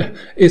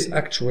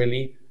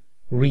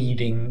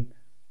reading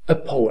a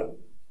poem.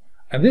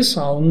 And this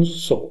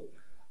sounds so.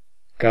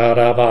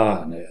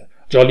 Caravane,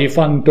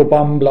 jolifanto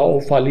bambla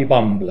o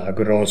falibambla,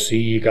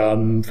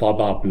 grossigan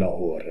fababla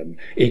orem,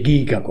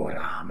 egiga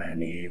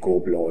goramen, ego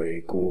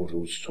bloi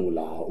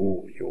gurusula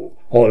uyo,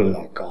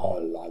 hollaka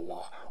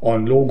hollala,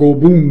 on logo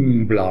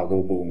boom,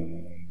 blago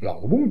boom,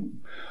 blago boom.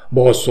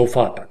 Bosso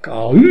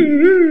fataka,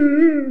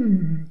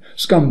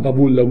 scampa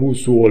bulla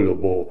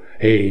musuolobo,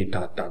 e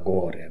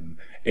tatagorem,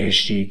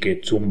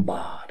 eshike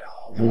zumbada,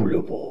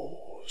 vulobo,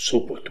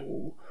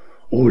 supotu,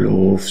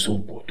 ulof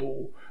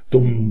supotu,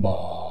 tumba,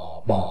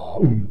 ba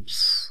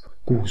umps,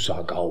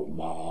 kusa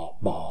gauma,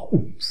 ba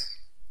umps.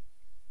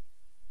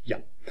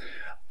 Yeah,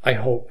 I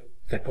hope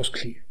that was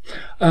clear.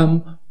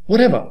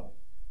 Whatever,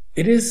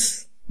 it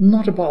is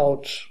not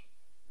about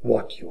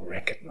what you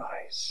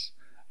recognize.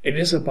 It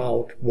is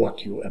about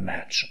what you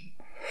imagine.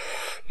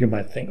 You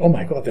might think, oh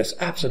my God, that's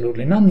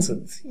absolutely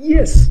nonsense.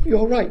 Yes,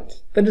 you're right.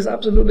 That is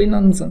absolutely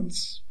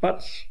nonsense.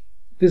 But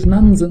this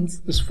nonsense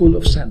is full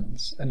of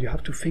sense, and you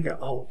have to figure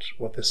out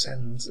what the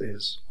sense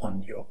is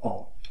on your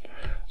own.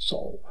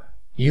 So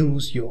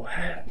use your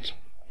head,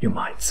 you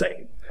might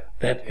say.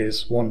 That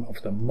is one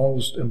of the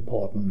most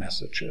important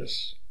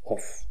messages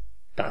of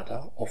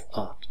Dada, of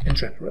art in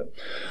general.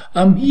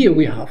 Here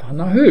we have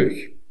Hannah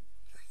Höch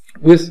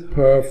with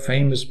her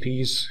famous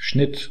piece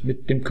Schnitt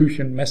mit dem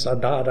Küchenmesser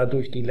Dada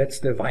durch die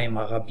letzte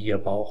Weimarer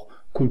Bierbauch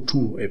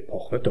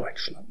Kulturepoche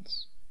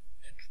Deutschlands.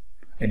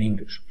 In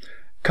English.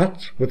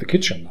 Cut with a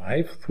kitchen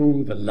knife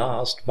through the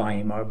last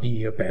Weimar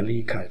beer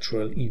belly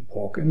cultural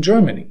epoch in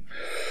Germany.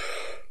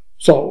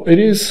 So it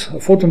is a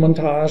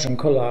photomontage and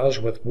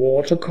collage with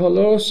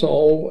watercolor,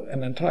 so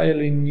an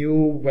entirely new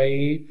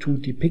way to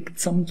depict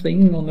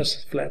something on a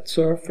flat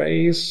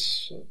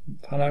surface.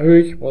 Hannah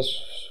Höch was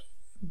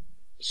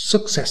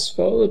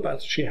successful,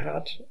 but she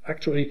had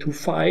actually to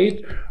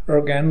fight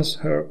against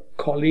her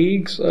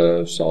colleagues.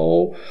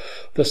 So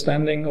the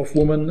standing of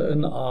women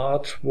in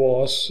art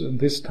was in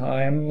these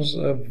times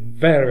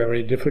very,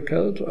 very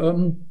difficult.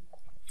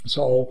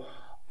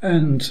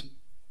 And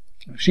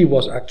she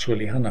was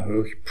actually, Hannah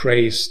Höch,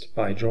 praised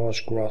by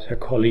George Gross, her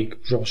colleague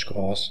George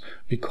Gross,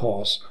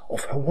 because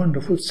of her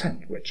wonderful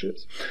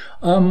sandwiches.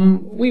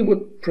 We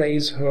would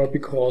praise her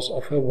because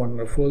of her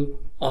wonderful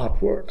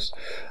artworks.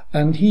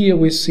 And here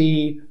we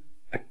see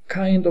a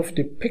kind of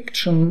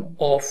depiction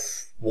of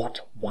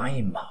what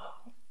Weimar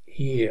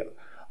here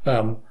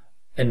in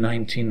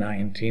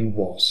 1919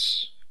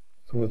 was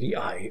through the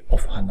eye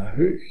of Hannah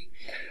Höch.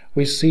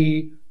 We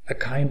see a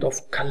kind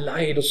of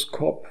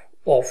kaleidoscope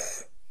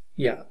of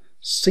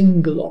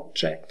single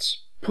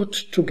objects put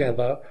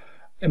together,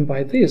 and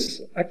by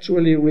this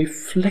actually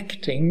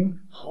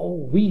reflecting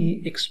how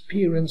we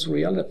experience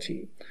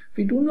reality.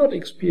 We do not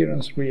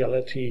experience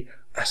reality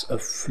as a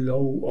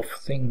flow of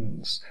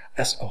things,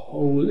 as a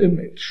whole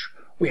image.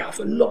 We have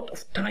a lot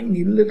of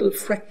tiny little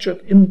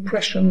fractured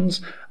impressions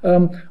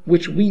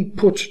which we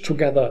put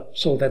together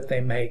so that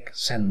they make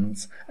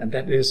sense. And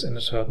that is in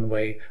a certain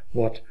way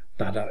what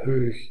Dada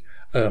Höch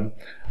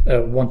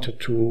wanted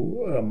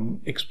to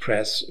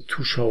express,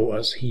 to show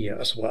us here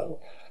as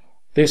well.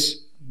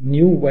 This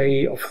new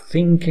way of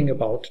thinking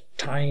about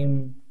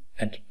time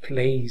and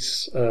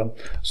place,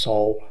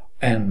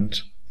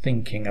 and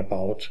thinking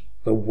about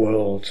the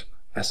world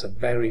as a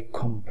very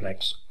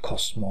complex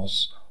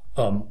cosmos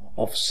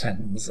of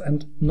sense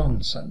and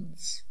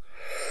nonsense.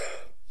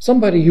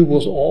 Somebody who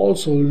was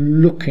also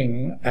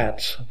looking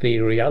at the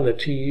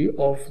reality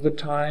of the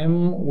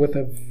time with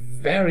a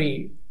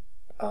very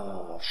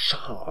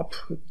sharp,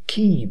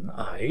 keen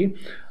eye,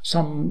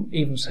 some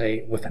even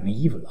say with an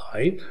evil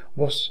eye,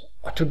 was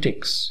Otto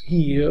Dix,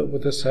 here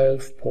with a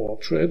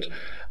self-portrait,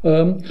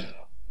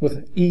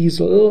 with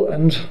easel,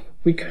 and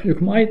you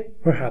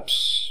might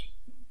perhaps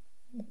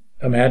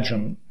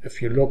imagine,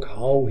 if you look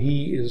how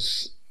he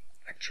is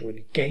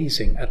actually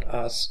gazing at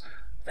us,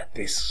 that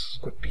this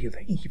could be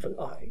the evil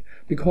eye,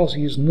 because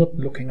he is not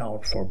looking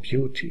out for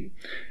beauty.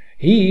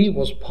 He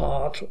was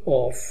part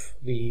of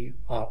the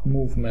art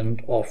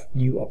movement of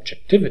new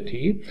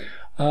objectivity.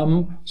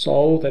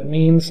 So that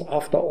means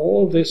after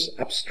all this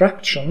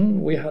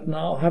abstraction, we have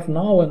now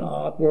an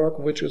artwork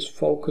which is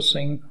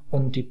focusing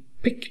on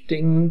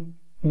depicting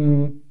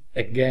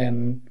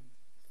again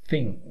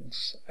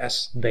things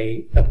as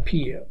they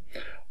appear.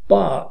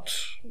 But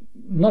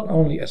not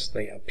only as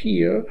they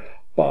appear,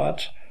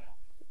 but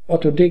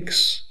Otto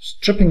Dix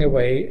stripping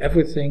away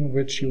everything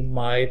which you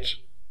might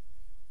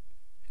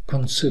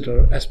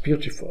consider as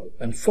beautiful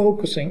and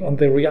focusing on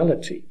the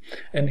reality.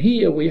 And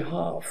here we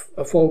have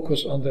a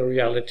focus on the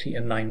reality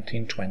in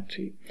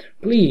 1920.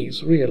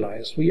 Please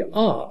realize we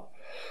are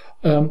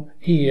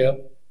here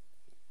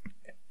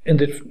in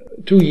the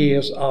 2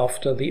 years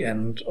after the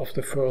end of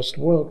the First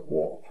World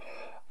War,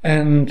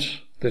 and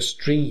the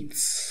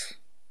streets,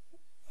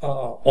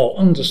 or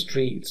on the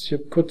streets, you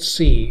could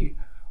see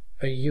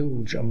a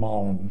huge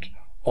amount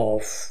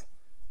of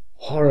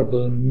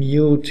horrible,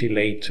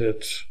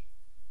 mutilated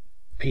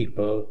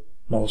people,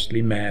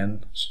 mostly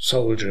men,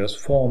 soldiers,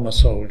 former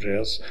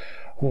soldiers,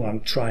 who are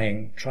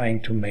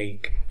trying to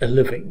make a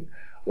living.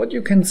 What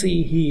you can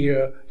see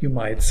here, you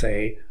might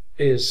say,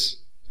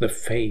 is the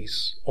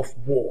face of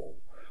war.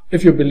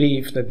 If you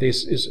believe that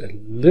this is a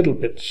little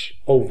bit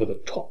over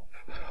the top,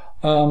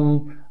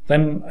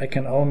 then I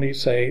can only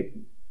say,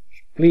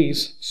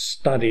 please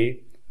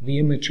study the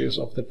images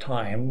of the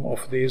time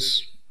of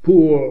these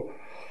poor,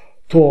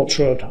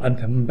 tortured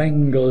and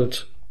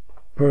mangled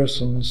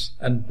persons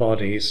and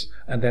bodies,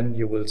 and then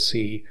you will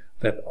see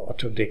that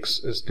Otto Dix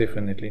is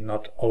definitely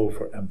not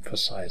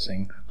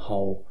overemphasizing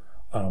how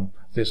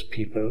these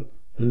people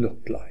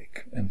looked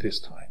like in these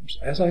times.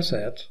 As I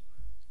said,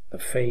 the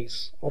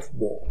face of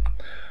war.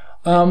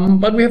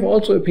 But we have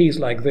also a piece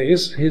like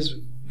this, his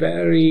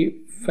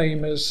very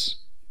famous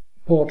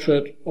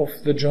portrait of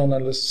the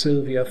journalist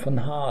Sylvia von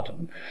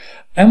Harden,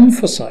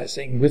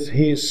 emphasizing with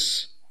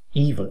his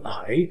evil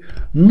eye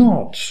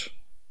not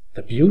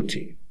the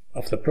beauty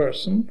of the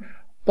person,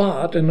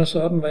 but in a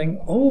certain way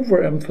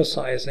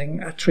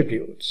overemphasizing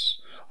attributes,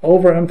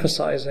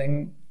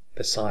 overemphasizing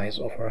the size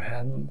of her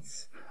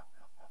hands,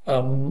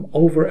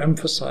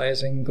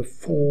 overemphasizing the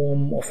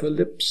form of her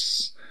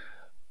lips,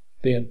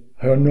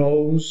 her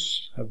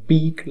nose, her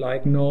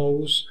beak-like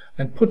nose,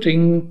 and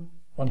putting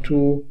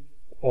onto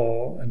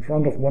or in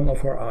front of one of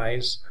her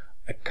eyes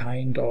a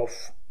kind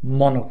of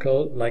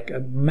monocle, like a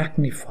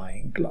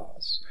magnifying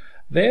glass.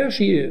 There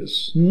she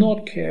is,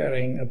 not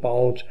caring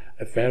about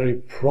a very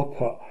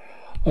proper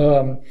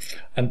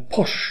and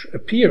posh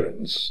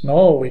appearance.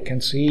 No, we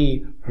can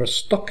see her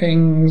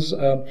stockings,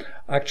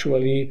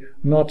 actually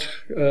not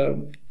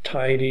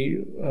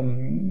tidy,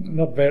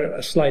 not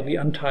very slightly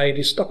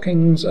untidy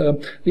stockings.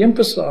 The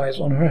emphasis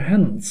on her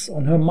hands,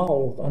 on her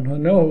mouth, on her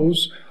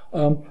nose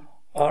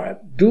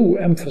do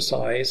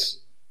emphasize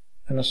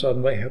in a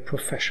certain way her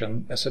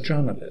profession as a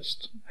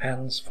journalist.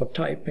 Hands for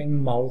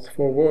typing, mouth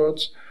for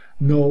words,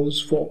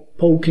 nose for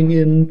poking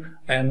in,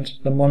 and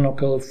the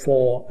monocle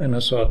for, in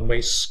a certain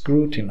way,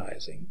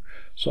 scrutinizing.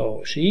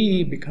 So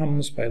she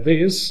becomes by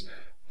this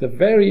the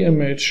very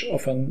image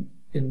of an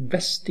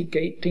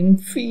investigating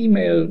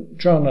female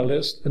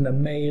journalist in a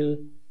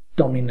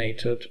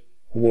male-dominated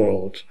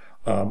world,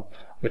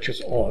 which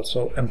is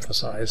also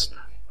emphasized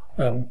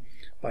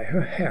by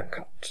her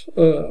haircut.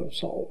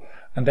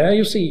 And there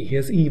you see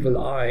his evil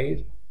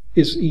eye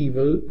is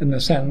evil in the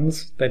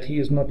sense that he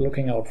is not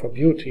looking out for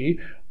beauty,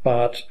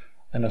 but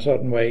in a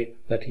certain way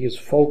that he is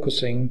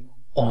focusing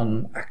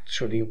on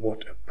actually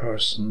what a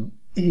person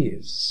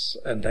is.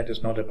 And that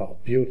is not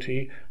about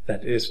beauty,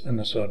 that is in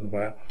a certain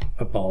way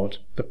about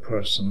the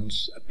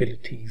person's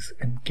abilities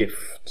and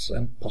gifts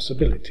and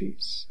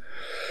possibilities.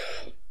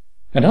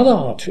 Another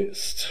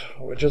artist,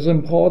 which is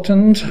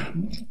important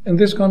in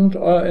this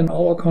in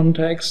our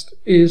context,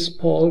 is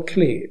Paul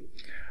Klee.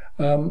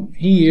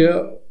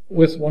 Here,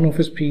 with one of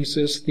his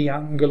pieces, the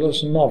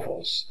Angelus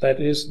Novus, that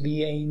is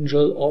the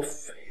angel of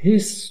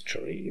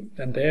history.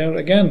 And there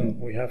again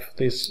we have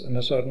this, in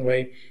a certain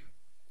way,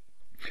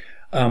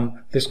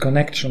 this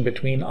connection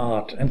between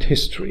art and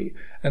history.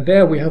 And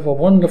there we have a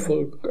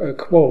wonderful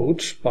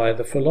quote by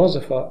the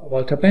philosopher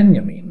Walter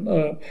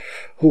Benjamin,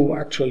 who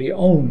actually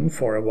owned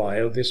for a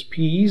while this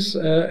piece,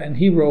 and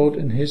he wrote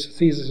in his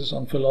thesis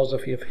on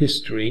philosophy of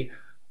history,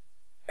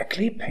 a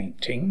clay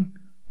painting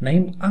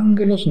named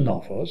Angelus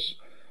Novus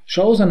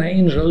shows an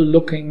angel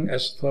looking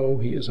as though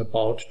he is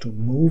about to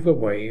move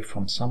away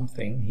from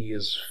something he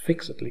is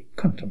fixedly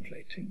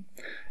contemplating.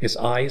 His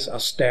eyes are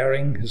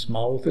staring, his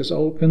mouth is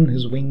open,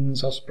 his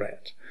wings are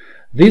spread.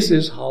 This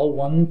is how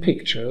one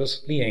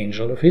pictures the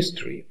angel of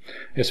history.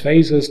 His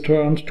face is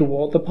turned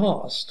toward the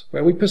past.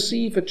 Where we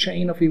perceive a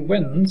chain of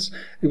events,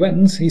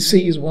 he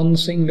sees one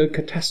single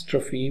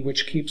catastrophe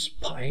which keeps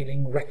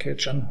piling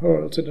wreckage and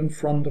hurls it in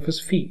front of his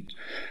feet.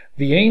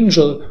 The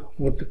angel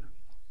would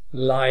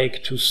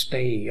like to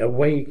stay,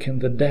 awaken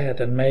the dead,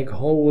 and make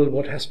whole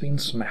what has been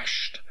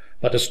smashed.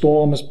 But a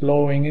storm is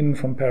blowing in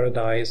from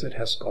paradise. It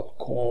has got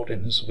caught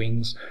in his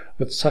wings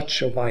with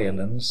such a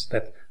violence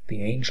that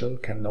the angel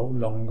can no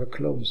longer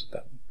close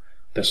them.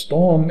 The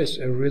storm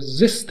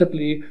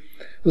irresistibly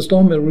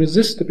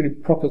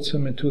propels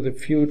him into the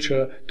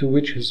future, to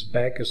which his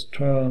back is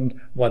turned,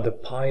 while the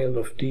pile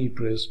of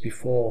debris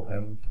before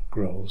him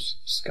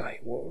grows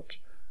skyward.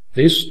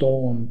 This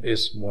storm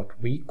is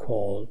what we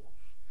call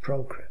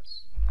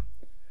progress.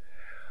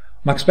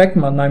 Max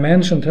Beckmann, I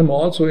mentioned him,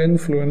 also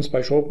influenced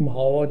by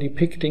Schopenhauer,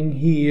 depicting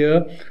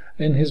here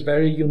in his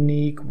very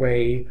unique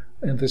way,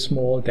 in the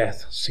small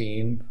death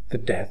scene, the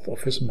death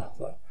of his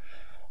mother.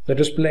 The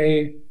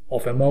display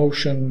of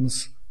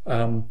emotions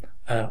and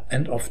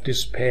of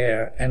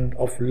despair and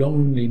of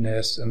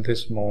loneliness in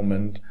this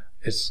moment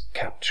is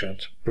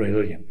captured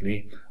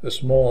brilliantly, a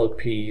small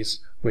piece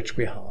which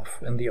we have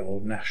in the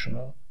Old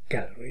National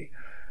Gallery.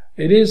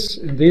 It is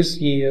in these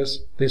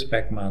years this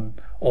Beckmann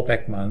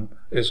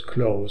is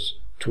close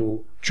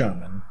to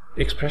German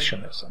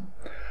Expressionism.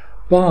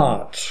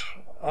 But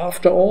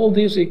after all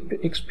this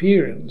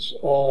experience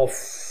of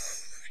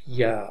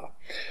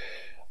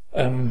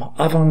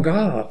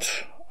avant-garde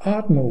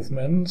art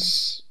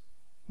movements,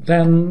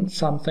 then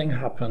something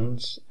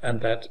happens, and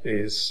that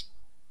is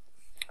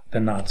the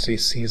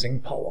Nazis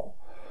seizing power.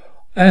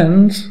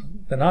 And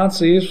the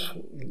Nazis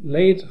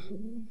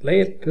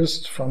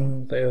latest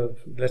from the,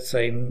 let's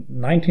say,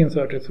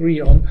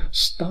 1933 on,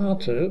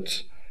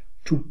 started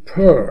to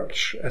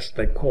purge, as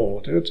they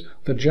called it,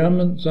 the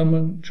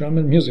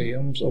German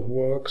museums of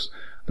works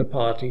the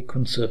party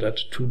considered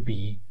to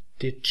be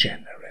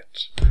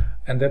degenerate.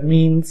 And that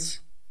means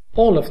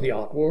all of the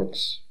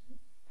artworks,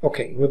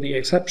 okay, with the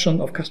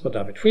exception of Caspar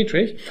David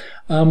Friedrich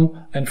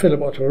and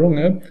Philipp Otto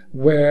Runge,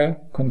 were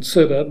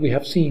considered, we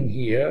have seen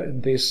here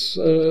in this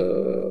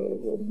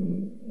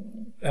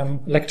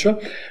lecture,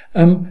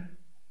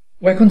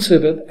 were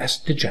considered as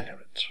degenerate.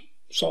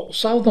 So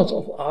thousands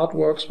of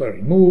artworks were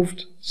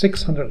removed,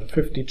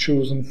 650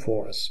 chosen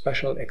for a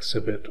special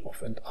exhibit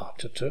of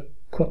entartete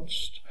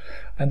Kunst.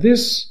 And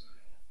this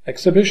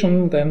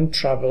exhibition then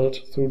traveled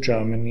through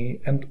Germany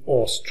and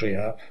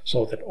Austria,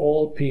 so that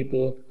all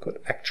people could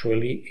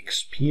actually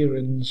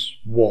experience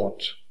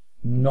what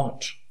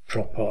not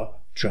proper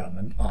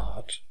German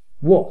art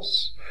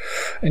was.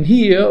 And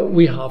here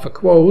we have a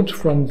quote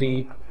from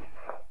the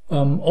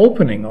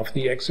opening of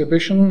the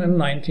exhibition in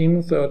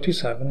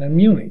 1937 in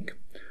Munich.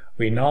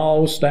 We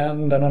now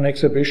stand in an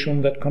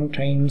exhibition that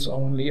contains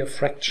only a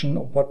fraction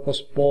of what was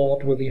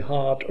bought with the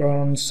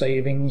hard-earned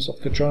savings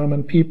of the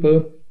German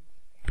people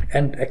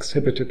and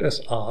exhibited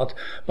as art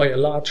by a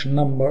large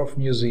number of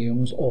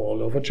museums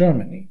all over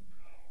Germany.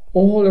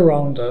 All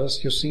around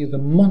us you see the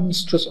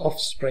monstrous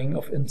offspring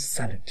of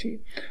insanity,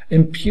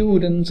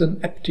 impudence,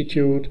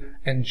 ineptitude,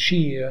 and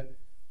sheer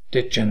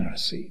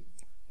degeneracy.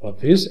 What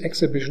this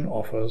exhibition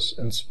offers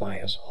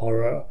inspires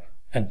horror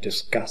and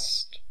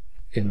disgust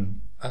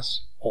in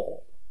us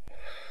all.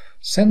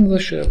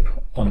 Censorship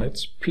on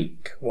its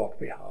peak, what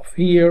we have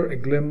here, a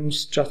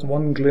glimpse, just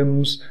one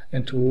glimpse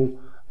into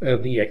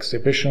the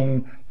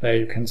exhibition. There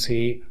you can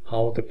see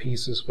how the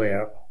pieces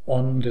were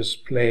on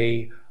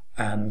display,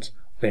 and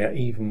there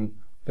even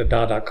the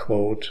Dada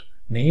quote,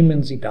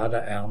 "Nehmen Sie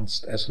Dada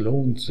ernst, es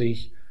lohnt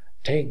sich,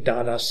 take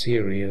Dada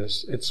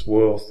serious, it's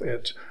worth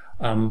it."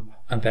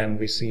 And then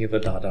we see the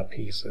Dada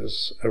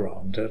pieces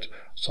around it.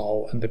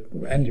 So,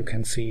 and you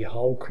can see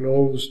how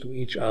close to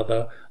each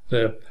other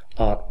the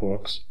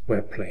artworks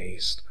were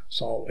placed.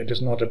 So it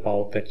is not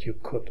about that you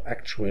could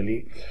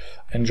actually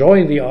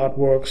enjoy the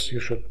artworks, you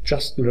should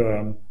just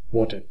learn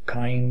what a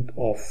kind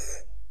of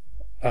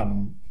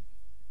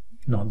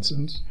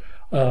nonsense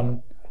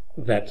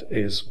that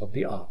is what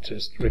the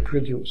artist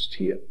reproduced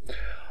here.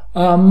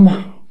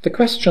 The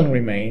question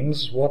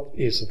remains, what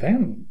is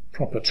then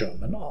proper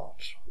German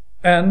art?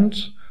 And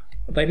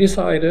they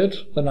decided,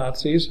 the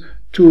Nazis,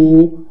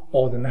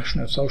 or the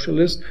National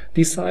Socialists,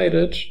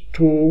 decided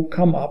to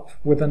come up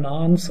with an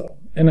answer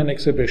in an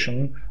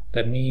exhibition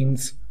that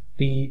means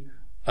the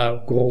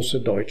Große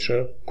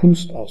Deutsche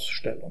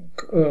Kunstausstellung.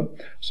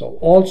 So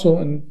also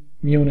in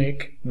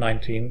Munich,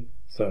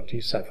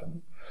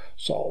 1937.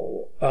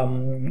 So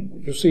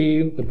you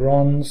see the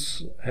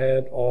bronze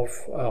head of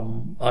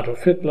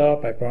Adolf Hitler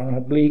by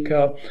Bernhard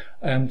Bleecker,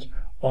 and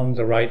on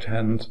the right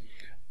hand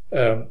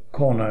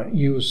corner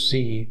you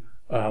see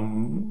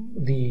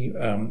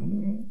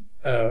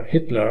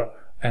Hitler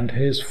and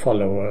his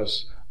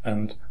followers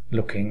and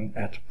looking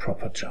at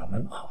proper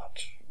German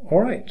art.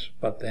 All right,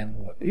 but then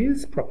what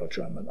is proper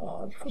German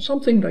art? For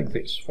something like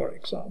this, for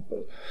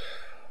example.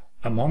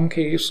 A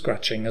monkey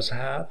scratching his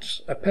head,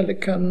 a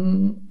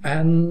pelican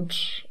and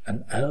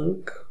an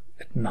elk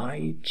at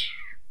night,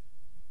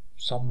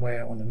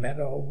 somewhere on a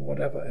meadow,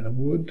 whatever, in a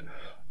wood.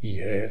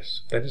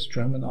 Yes, that is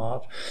German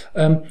art.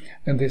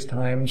 In these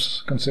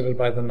times, considered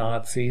by the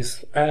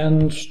Nazis,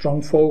 and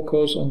strong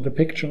focus on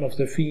depiction of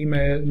the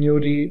female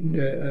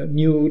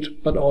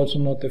nude, but also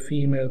not the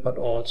female, but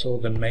also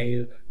the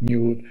male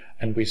nude.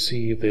 And we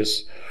see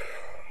this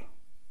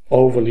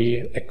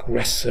overly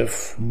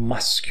aggressive,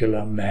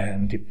 muscular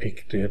man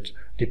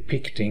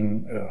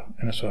depicting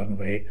in a certain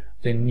way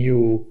the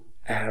new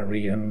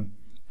Aryan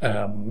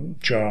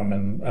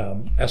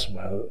German, as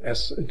well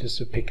as it is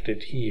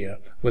depicted here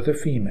with the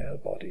female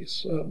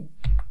bodies.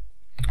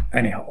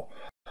 Anyhow,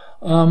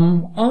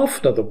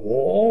 after the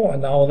war,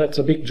 and now that's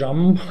a big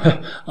jump,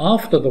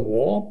 after the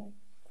war,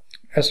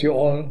 as you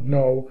all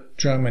know,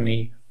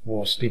 Germany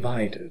was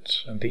divided,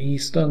 and the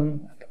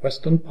eastern and the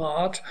western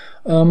part,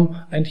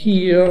 and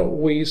here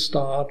we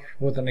start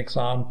with an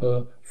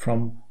example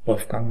from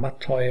Wolfgang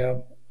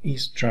Matthias,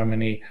 East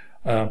Germany,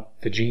 the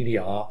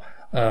GDR,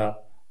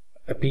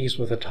 a piece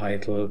with the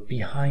title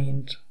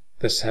Behind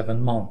the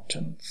Seven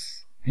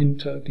Mountains,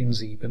 Hinter den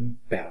Sieben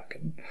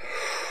Bergen.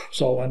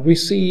 So, and we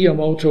see a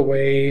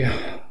motorway,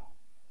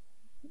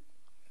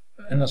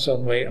 in a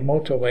certain way, a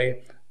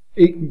motorway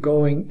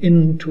going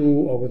into,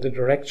 or with the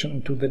direction,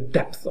 into the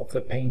depth of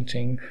the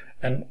painting,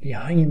 and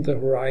behind the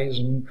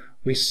horizon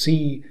we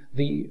see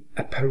the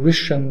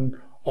apparition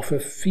of a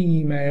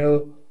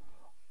female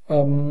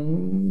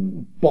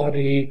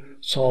body,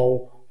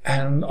 so,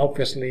 and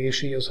obviously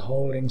she is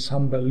holding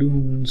some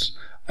balloons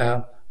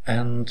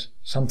and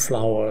some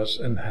flowers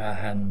in her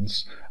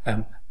hands,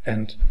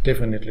 and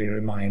definitely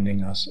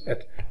reminding us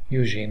at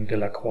Eugène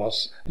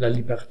Delacroix, La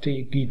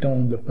liberté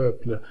guidant le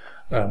peuple,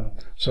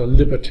 so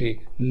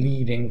liberty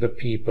leading the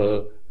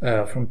people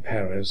from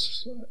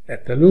Paris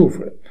at the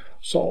Louvre.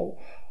 So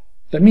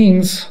that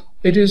means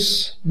it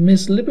is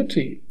Miss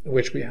Liberty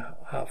which we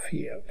have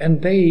here,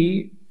 and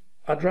they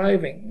are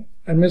driving,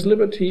 and Miss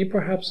Liberty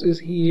perhaps is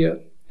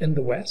here in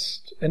the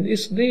West. And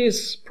is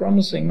this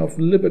promising of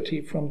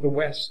liberty from the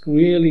West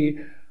really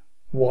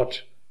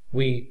what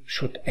we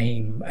should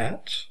aim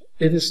at?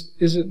 Is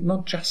it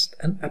not just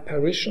an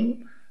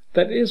apparition?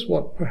 That is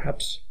what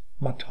perhaps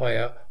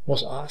Matthias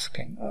was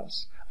asking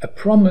us. A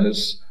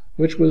promise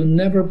which will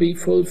never be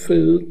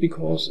fulfilled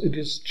because it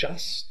is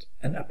just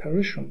an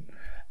apparition.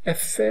 A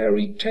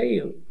fairy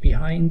tale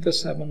behind the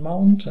seven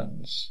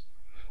mountains.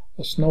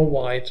 Snow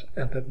White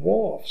and the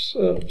dwarfs.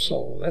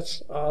 So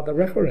that's are the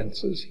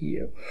references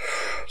here.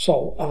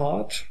 So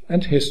art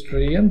and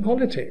history and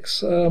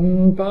politics.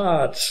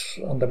 But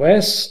on the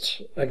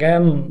West,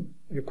 again,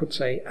 you could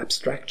say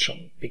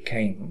abstraction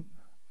became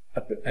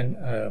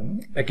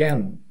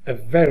again a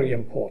very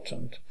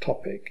important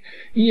topic.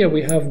 Here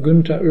we have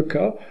Günther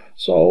Uecker,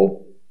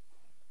 so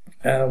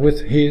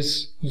with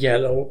his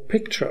yellow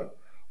picture.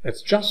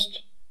 It's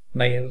just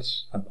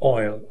nails and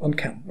oil on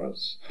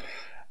canvas.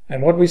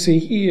 And what we see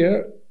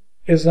here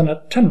is an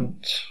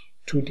attempt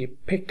to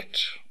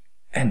depict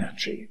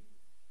energy.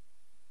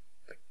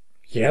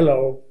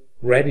 Yellow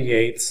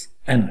radiates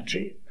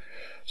energy.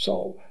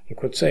 So you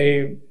could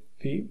say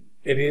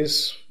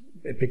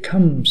it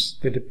becomes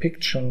a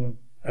depiction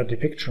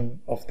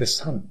of the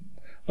sun.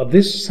 But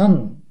this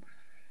sun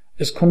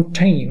is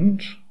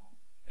contained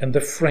in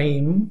the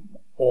frame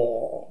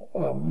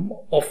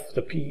of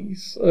the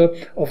piece,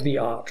 of the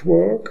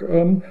artwork.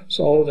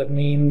 So that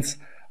means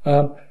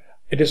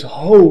it is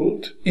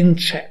held in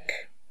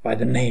check by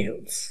the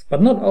nails, but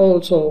not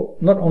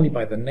only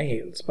by the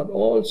nails, but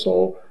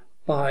also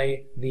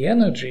by the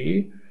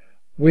energy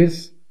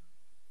with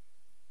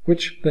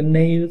which the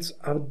nails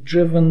are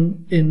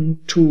driven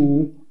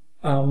into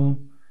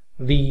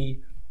the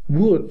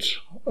wood.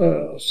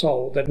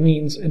 So that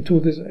means into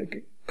this,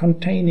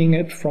 containing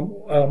it from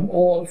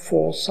all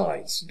four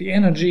sides. The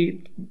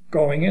energy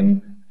going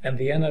in and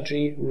the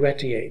energy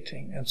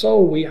radiating. And so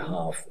we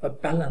have a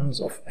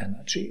balance of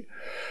energy.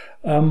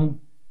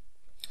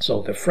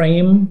 So the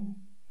frame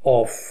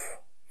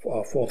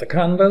for the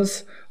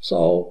canvas,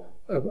 so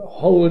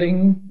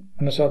holding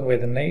in a certain way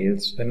the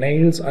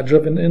nails are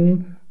driven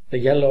in, the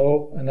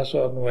yellow in a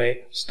certain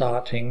way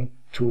starting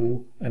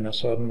to in a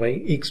certain way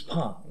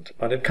expand,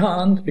 but it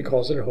can't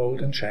because it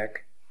holds in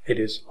check, it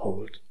is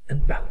held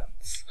in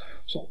balance.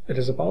 So it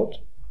is about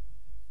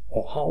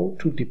or how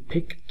to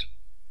depict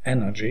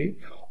energy,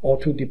 or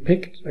to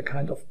depict a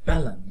kind of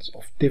balance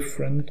of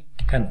different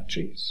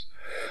energies.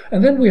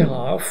 And then we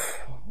have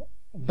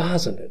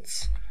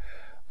Baselitz,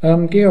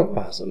 Georg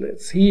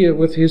Baselitz, here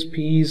with his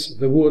piece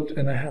The Wood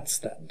in a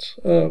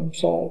Headstand.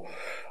 So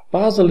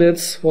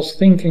Baselitz was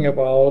thinking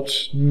about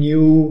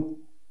new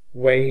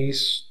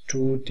ways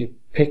to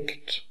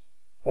depict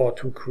or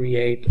to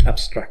create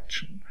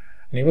abstraction.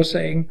 And he was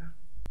saying,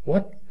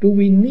 what do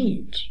we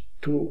need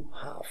to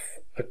have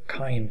a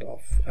kind of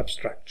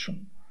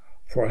abstraction?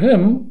 For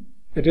him,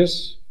 it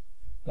is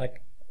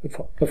like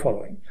the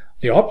following.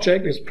 The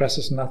object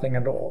expresses nothing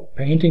at all.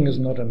 Painting is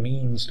not a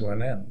means to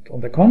an end.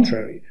 On the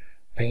contrary,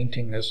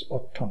 painting is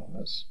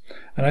autonomous.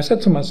 And I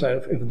said to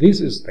myself, if this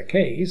is the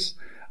case,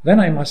 then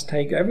I must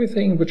take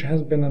everything which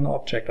has been an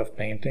object of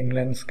painting,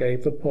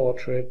 landscape, the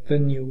portrait, the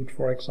nude,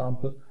 for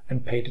example,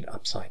 and paint it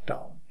upside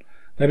down.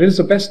 That is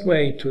the best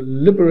way to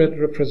liberate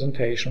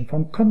representation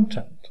from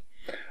content.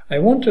 I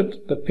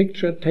wanted the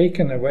picture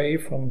taken away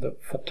from the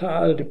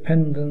fatal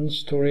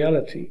dependence to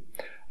reality.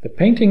 The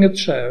painting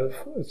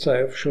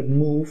itself should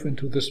move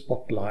into the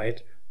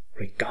spotlight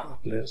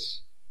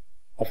regardless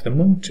of the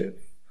motive.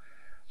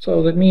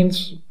 So that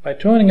means by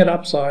turning it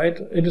upside,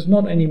 it is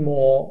not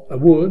anymore a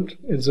wood,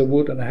 it's a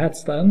wood and a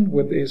headstand,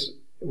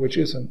 which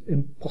is an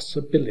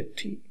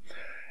impossibility.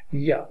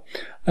 Yeah.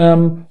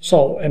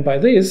 And by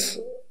this,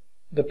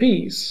 the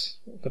piece,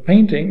 the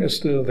painting is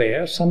still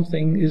there,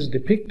 something is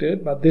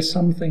depicted, but this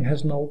something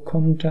has no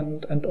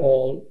content at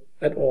all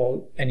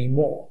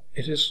anymore.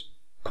 It is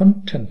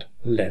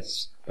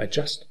contentless by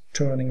just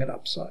turning it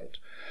upside.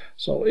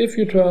 So if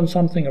you turn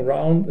something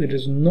around, it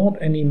is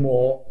not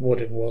anymore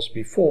what it was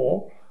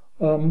before,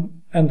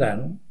 and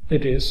then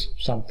it is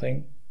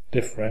something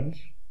different,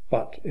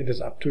 but it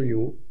is up to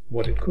you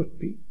what it could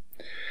be.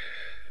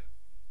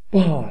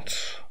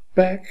 But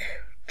back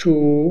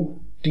to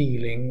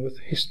dealing with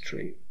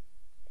history.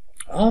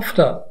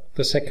 After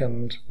the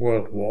Second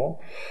World War,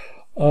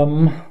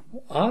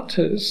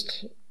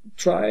 artists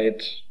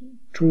tried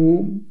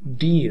to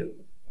deal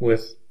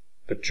with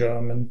the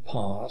German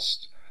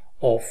past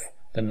of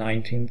the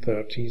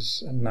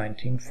 1930s and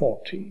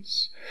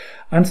 1940s.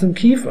 Anselm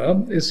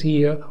Kiefer is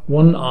here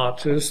one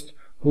artist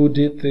who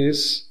did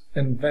this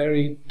in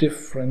very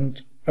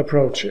different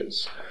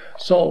approaches.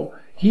 So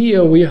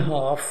here we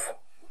have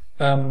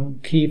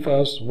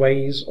Kiefer's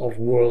ways of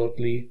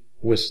worldly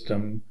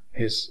wisdom,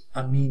 his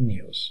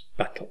Arminius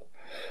battle.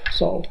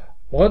 So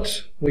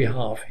what we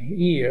have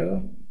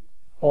here,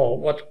 or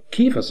what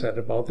Kiefer said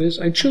about this,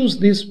 I choose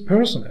these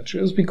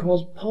personages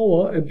because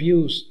power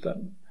abused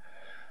them.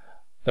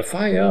 The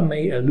fire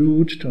may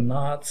allude to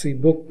Nazi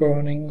book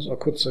burnings or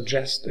could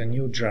suggest a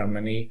new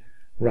Germany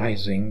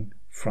rising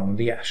from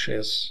the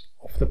ashes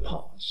of the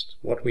past.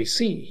 What we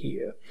see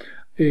here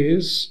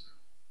is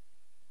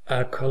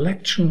a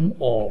collection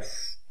of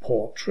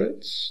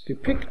portraits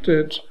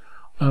depicted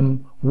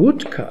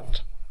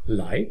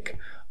woodcut-like,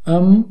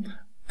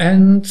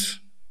 and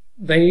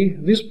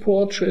these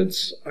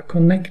portraits are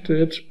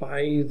connected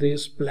by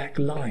these black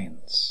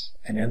lines.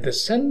 And in the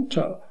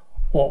center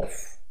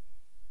of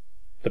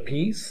the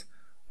piece,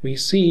 we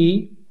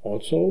see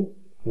also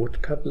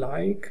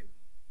woodcut-like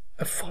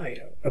a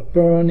fire, a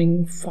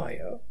burning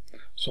fire.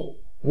 So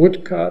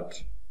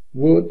woodcut,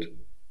 wood,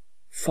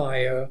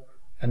 fire,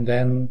 and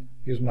then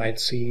you might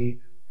see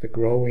the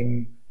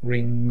growth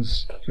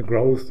rings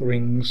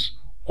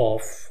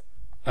of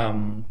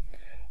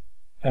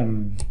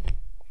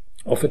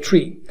a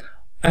tree.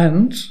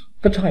 And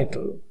the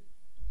title,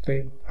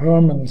 the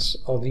Hermann's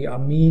or the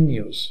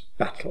Arminius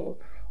battle,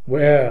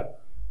 where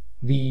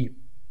the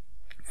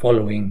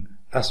following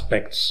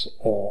aspects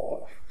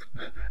or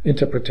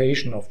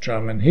interpretation of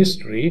German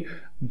history,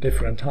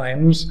 different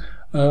times,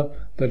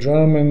 the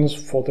Germans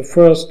for the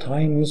first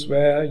times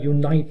were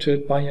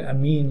united by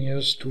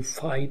Arminius to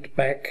fight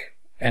back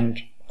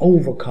and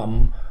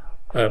overcome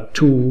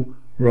two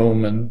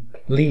Roman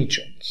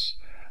legions.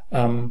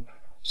 And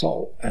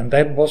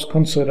that was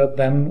considered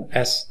then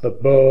as the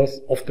birth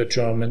of the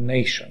German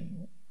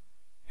nation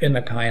in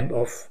a kind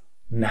of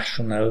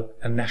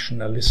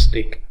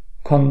nationalistic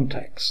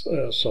context.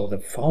 So the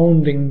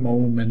founding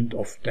moment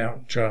of their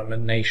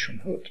German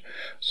nationhood.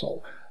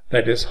 So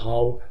that is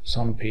how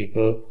some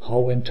people,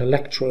 how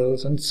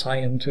intellectuals and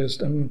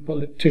scientists and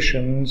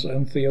politicians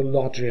and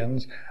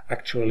theologians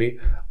actually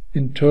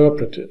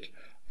interpreted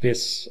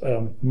this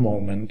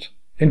moment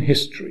in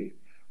history,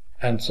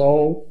 and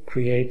so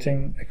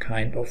creating a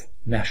kind of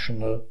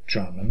national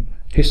German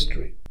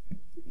history.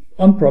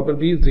 And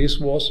probably this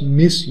was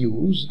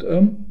misused,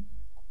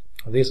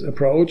 this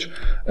approach,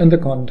 in the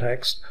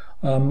context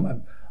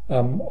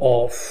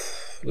of,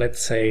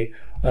 let's say,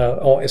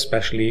 or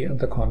especially in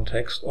the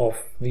context of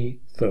the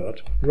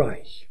Third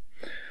Reich.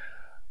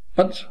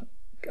 But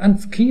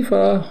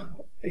Kiefer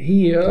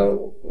here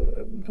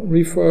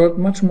referred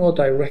much more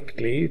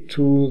directly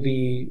to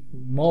the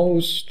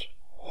most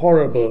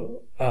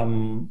horrible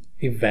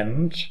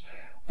event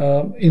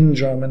in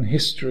German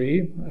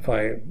history, if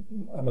I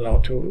am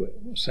allowed to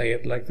say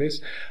it like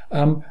this,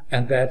 and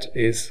that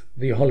is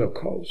the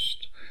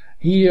Holocaust.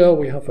 Here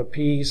we have a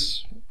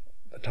piece,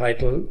 the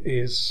title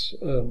is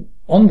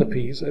on the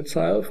piece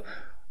itself,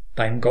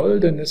 Dein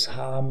goldenes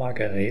Haar,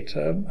 Margarete,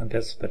 and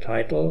that's the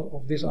title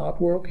of this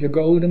artwork, Your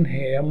Golden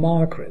Hair,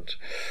 Margaret.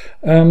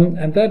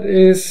 And that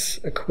is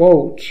a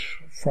quote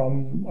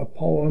from a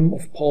poem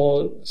of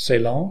Paul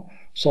Celan,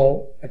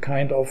 so a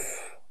kind of,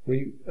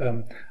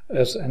 and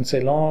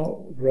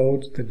Celan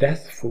wrote the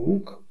Death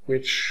Fugue,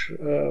 which,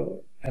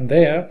 and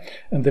there,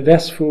 in the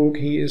Death Fugue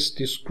he is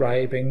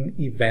describing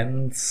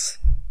events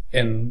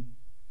in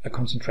a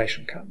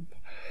concentration camp.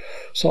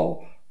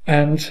 So,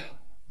 and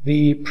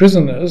the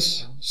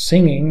prisoners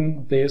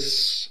singing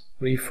this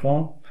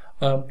refrain,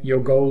 your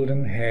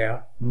golden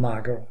hair,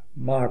 Margaret.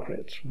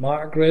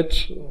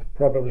 Margaret,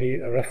 probably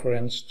a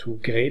reference to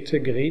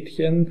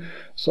Gretchen.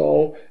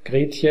 So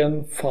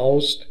Gretchen,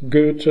 Faust,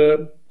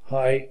 Goethe,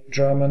 high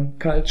German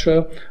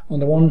culture on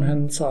the one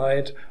hand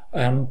side,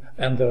 and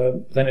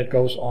then it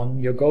goes on,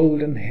 your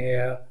golden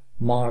hair,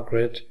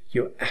 Margaret,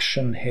 your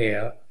ashen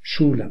hair,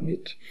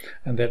 Schulamit.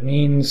 And that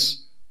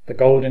means the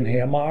golden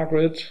hair,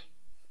 Margaret,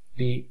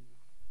 the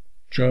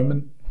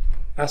German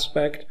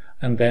aspect,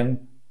 and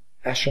then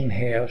ashen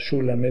hair,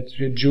 Schulamit,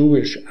 the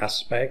Jewish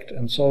aspect,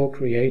 and so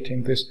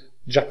creating this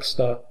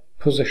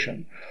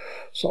juxtaposition.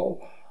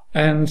 So,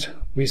 and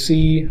we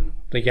see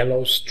the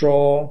yellow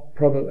straw,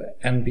 probably,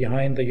 and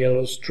behind the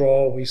yellow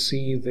straw we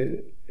see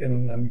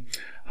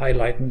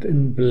highlighted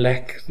in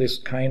black, this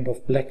kind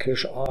of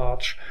blackish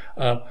arch,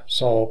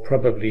 so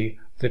probably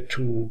the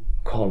two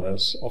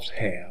colors of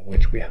hair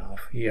which we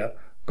have here,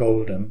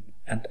 golden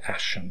and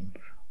ashen,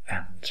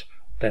 and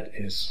that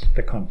is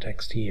the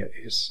context here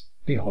is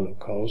the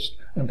Holocaust,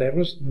 and that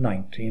was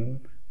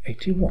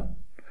 1981.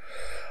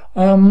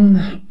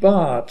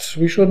 But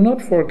we should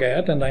not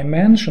forget, and I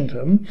mentioned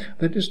him,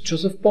 that is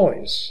Joseph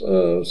Beuys.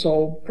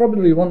 So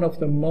probably one of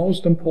the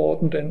most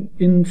important and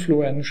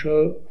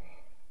influential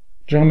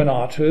German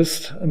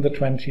artists in the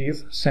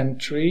 20th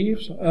century.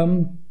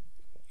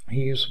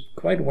 He is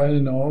quite well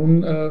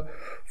known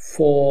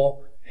for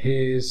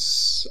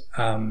his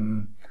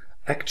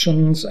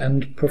actions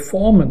and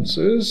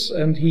performances,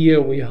 and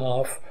here we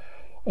have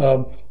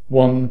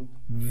one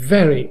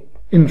very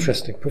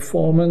interesting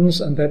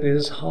performance, and that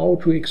is how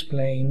to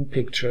explain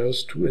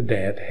pictures to a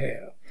dead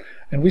hare.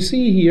 And we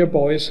see here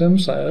Beuys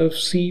himself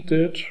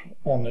seated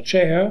on a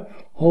chair,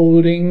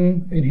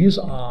 holding in his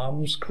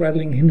arms,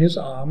 cradling in his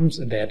arms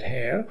a dead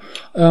hare.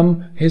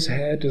 His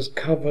head is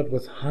covered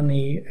with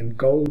honey and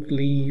gold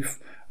leaf,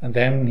 and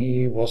then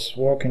he was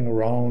walking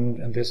around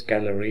in this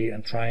gallery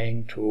and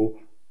trying to,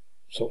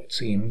 so it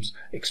seems,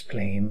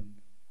 explain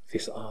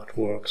these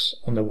artworks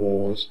on the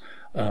walls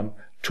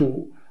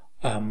to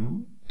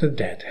the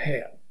dead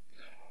hare.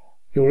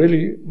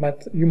 You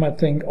might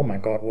think, oh my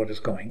God, what is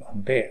going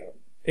on there?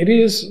 It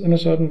is, in a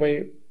certain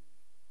way,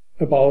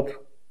 about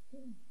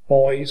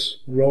Beuys'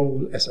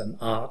 role as an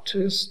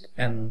artist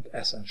and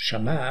as a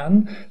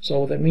shaman.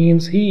 So that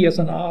means he, as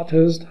an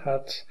artist,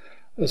 had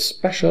a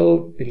special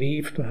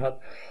belief to have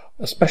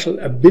a special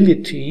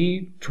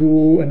ability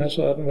to, in a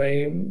certain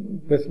way,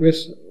 with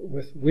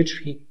which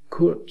he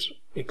could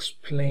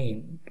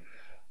explain,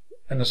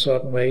 in a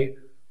certain way,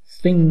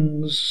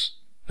 things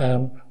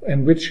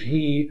in which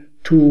he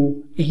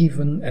to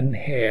even an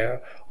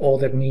hair, or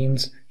that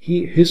means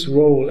his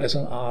role as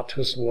an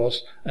artist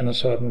was, in a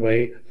certain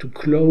way, to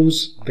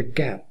close the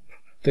gap,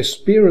 the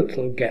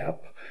spiritual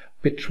gap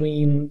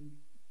between,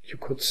 you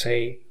could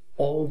say,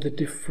 all the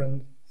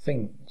different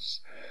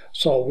things.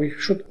 So we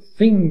should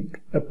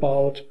think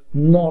about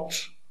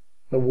not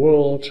the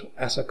world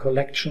as a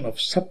collection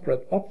of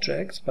separate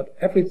objects, but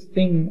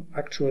everything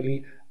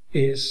actually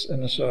is,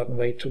 in a certain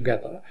way,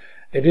 together.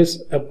 It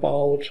is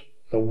about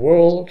the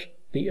world,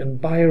 the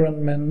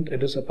environment,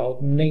 it is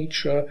about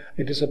nature,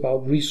 it is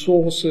about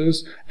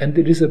resources, and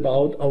it is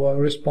about our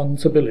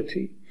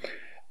responsibility.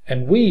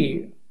 And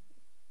we,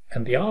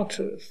 and the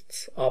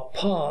artists, are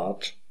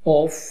part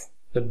of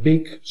the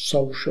big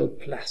social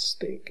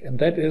plastic, and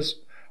that is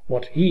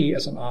what he,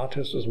 as an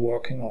artist, is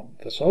working on.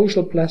 The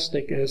social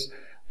plastic is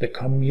the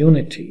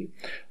community.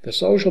 The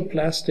social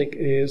plastic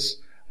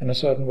is, in a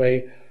certain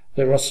way,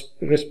 the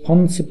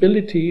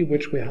responsibility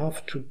which we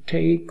have to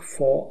take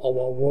for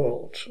our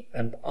world.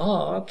 And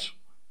art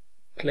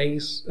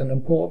plays an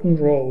important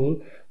role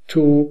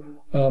to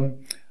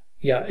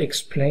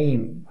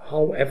explain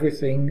how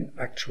everything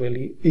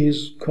actually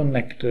is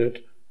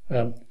connected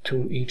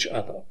to each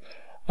other.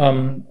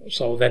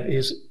 So that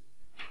is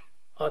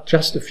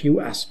just a few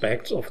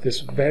aspects of this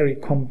very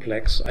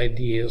complex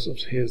ideas of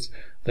his,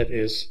 that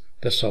is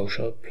the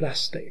social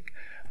plastic.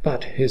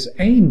 But his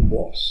aim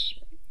was,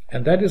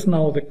 and that is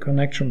now the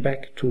connection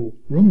back to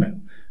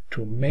Runge,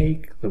 to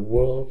make the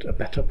world a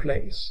better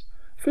place.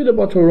 Philipp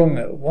Otto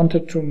Runge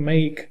wanted to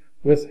make,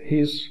 with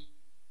his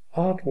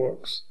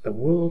artworks, the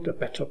world a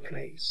better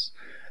place.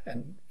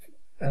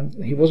 And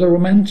he was a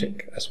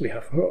romantic, as we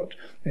have heard.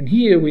 And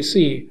here we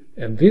see,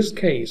 in this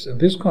case, in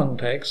this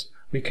context,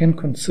 we can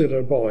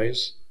consider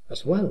Beuys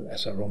as well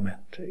as a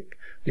romantic,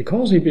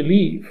 because he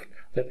believed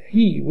that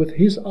he, with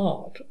his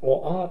art,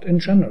 or art in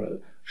general,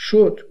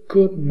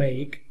 could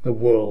make the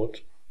world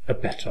a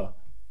better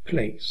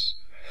place.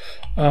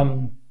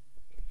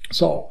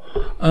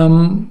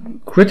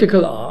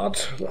 Critical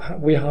art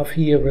we have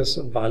here with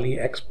Wally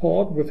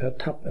Export with her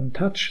Tap and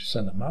Touch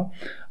cinema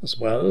as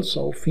well,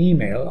 so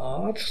female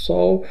art.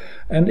 So,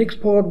 and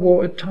Export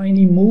wore a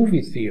tiny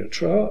movie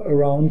theater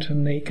around her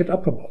naked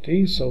upper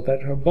body, so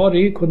that her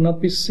body could not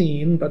be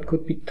seen but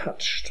could be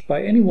touched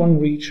by anyone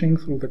reaching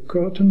through the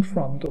curtain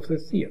front of the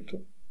theater.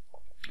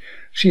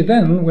 She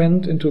then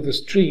went into the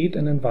street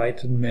and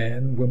invited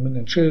men, women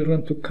and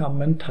children to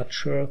come and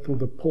touch her through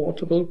the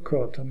portable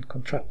curtain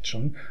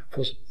contraption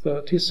for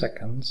 30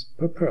 seconds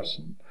per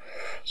person.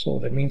 So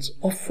that means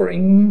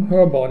offering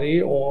her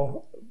body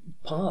or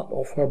part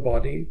of her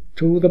body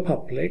to the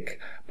public,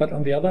 but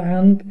on the other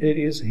hand it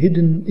is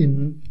hidden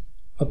in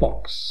a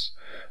box.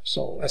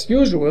 So as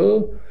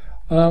usual,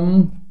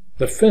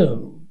 the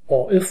film,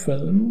 or a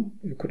film,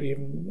 you could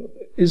even,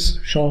 is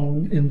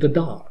shown in the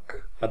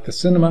dark. But the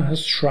cinema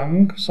has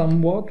shrunk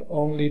somewhat,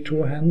 only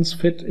two hands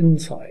fit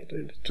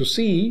inside. To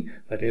see,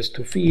 that is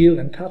to feel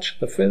and touch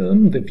the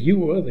film, the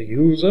viewer, the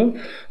user,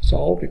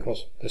 so,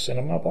 because the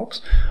cinema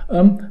box,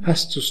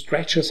 has to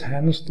stretch his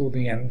hands through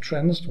the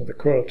entrance, to the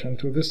curtain,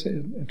 to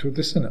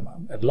the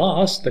cinema. At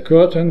last, the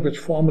curtain, which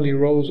formerly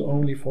rose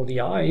only for the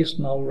eyes,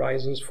 now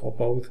rises for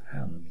both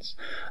hands.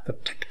 The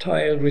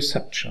tactile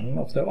reception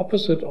of the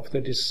opposite of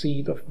the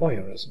deceit of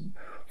voyeurism.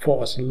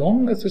 For as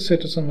long as the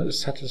citizen is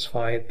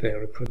satisfied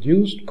their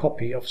reproduced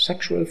copy of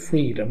sexual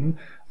freedom,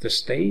 the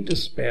state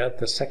is spared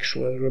the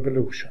sexual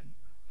revolution.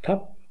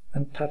 Tap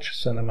and touch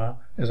cinema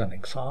is an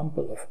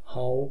example of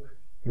how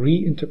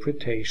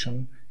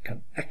reinterpretation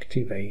can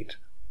activate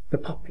the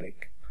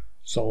public.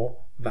 So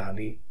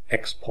Valley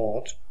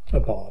export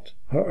about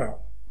her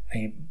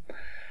aim.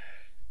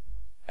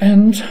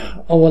 And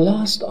our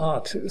last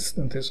artist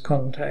in this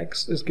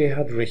context is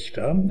Gerhard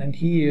Richter, and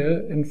here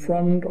in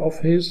front of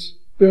his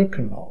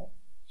Birkenau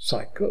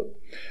cycle,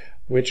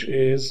 which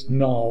is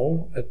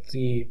now at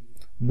the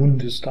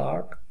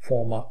Bundestag,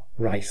 former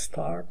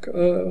Reichstag.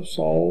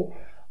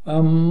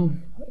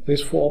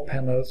 These four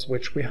panels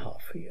which we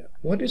have here.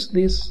 What is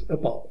this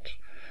about?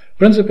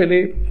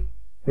 Principally,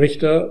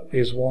 Richter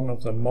is one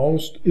of the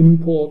most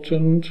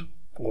important,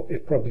 or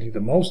probably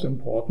the most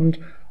important,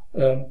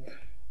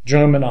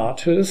 German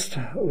artist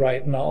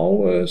right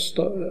now,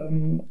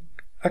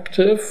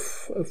 active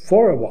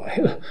for a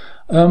while.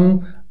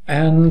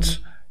 And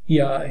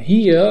yeah,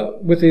 here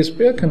with his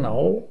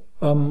Birkenau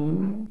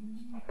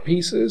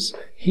pieces,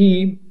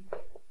 he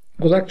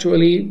was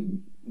actually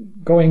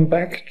going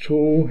back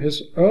to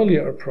his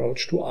earlier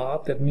approach to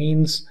art. That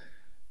means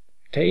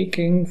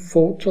taking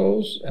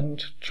photos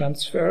and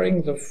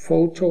transferring the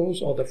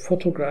photos or the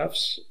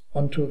photographs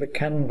onto the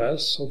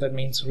canvas, so that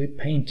means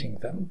repainting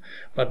them.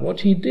 But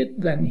what he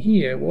did then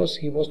here was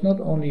he was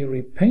not only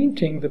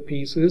repainting the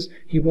pieces,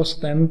 he was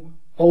then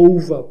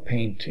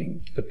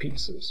overpainting the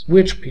pieces.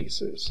 Which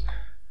pieces?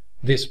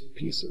 These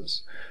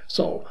pieces.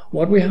 So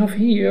what we have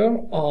here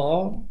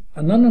are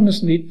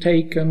anonymously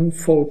taken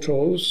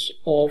photos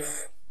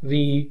of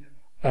the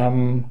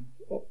of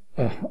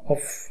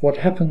what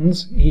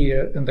happens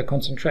here in the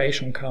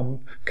concentration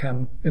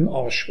camp in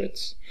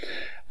Auschwitz.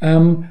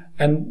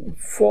 And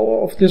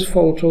 4 of these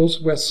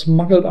photos were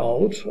smuggled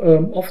out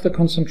of the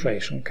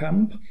concentration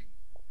camp,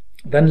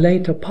 then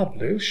later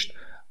published,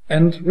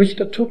 and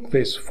Richter took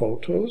these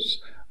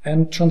photos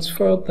and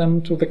transferred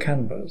them to the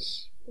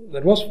canvas.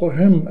 That was for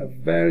him a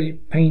very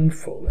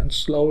painful and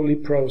slowly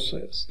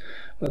process.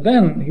 But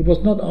then he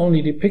was not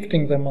only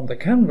depicting them on the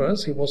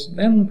canvas, he was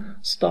then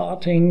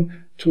starting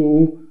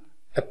to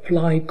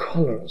apply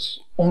colors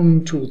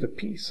onto the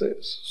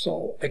pieces.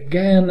 So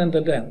again and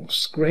again,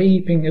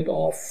 scraping it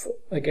off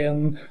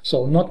again,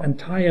 so not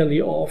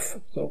entirely off.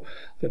 So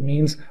that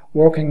means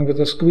working with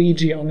a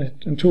squeegee on it,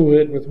 into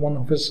it, with one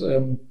of his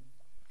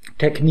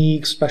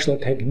techniques, special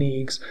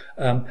techniques,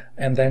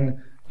 and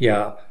then,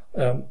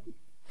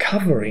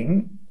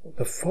 covering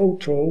the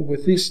photo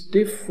with these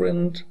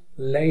different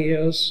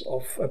layers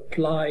of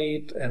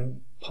applied and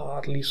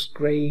partly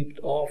scraped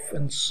off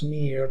and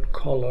smeared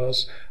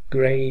colors,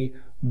 gray,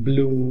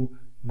 blue,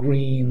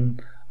 green,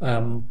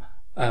 and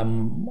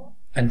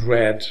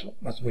red,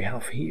 as we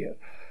have here.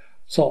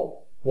 So,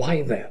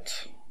 why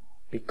that?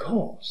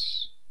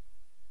 Because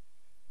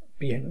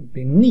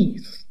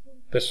beneath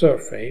the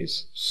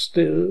surface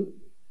still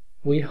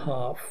we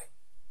have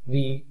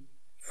the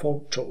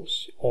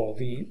photos, or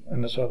the,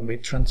 in a certain way,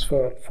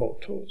 transferred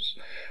photos.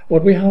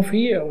 What we have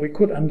here we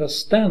could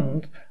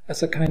understand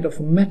as a kind of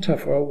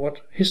metaphor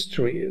what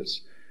history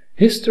is.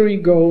 History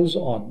goes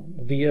on.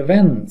 The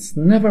events,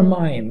 never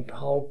mind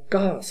how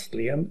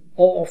ghastly and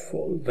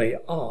awful they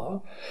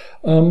are,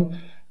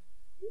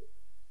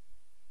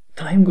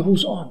 time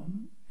goes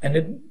on, and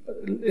it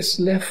is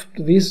left,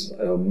 these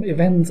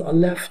events are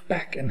left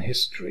back in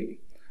history.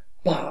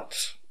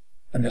 But,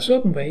 in a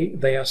certain way,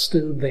 they are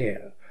still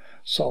there.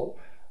 So,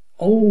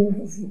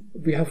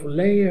 we have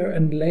layer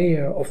and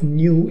layer of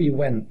new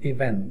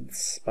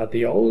events, but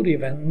the old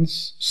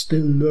events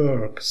still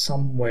lurk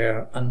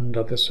somewhere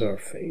under the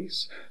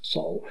surface.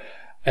 So,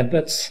 and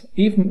that's,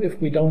 even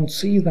if we don't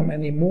see them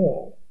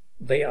anymore,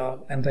 they are,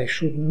 and they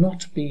should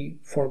not be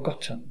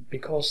forgotten,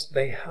 because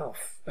they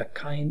have a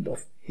kind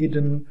of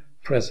hidden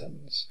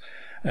presence.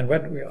 And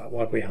what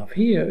we have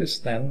here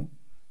is then,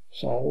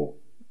 so,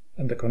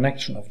 in the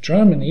connection of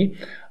Germany,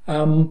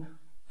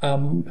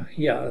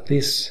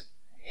 this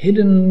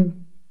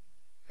hidden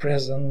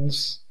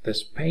presence,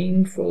 this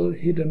painful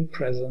hidden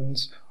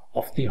presence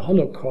of the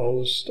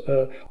Holocaust,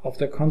 of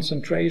the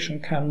concentration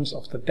camps,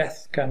 of the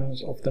death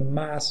camps, of the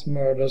mass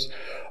murders,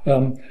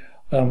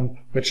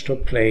 which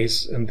took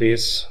place in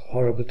this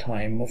horrible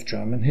time of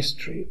German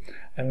history.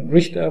 And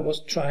Richter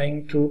was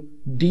trying to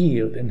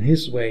deal in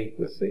his way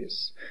with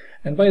this.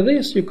 And by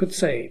this you could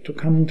say, to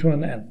come to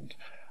an end,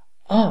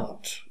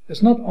 art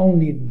is not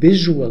only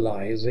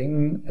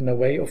visualizing in a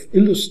way of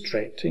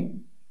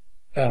illustrating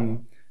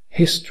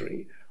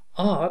history.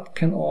 Art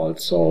can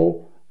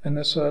also, in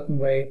a certain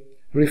way,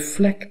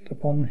 reflect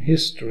upon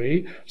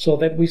history, so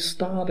that we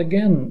start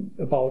again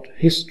about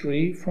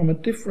history from a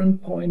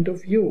different point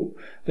of view.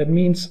 That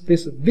means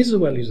this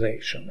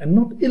visualization, and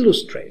not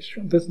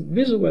illustration, this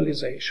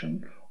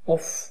visualization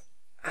of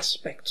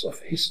aspects of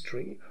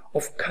history,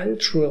 of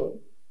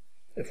cultural,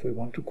 if we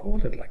want to call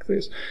it like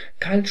this,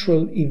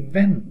 cultural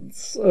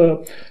events,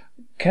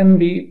 can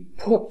be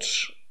put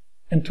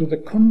into the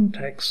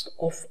context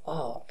of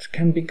art,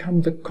 can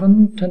become the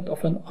content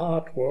of an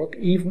artwork,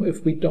 even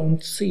if we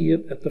don't see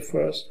it at the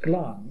first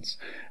glance.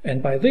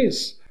 And by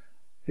this,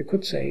 you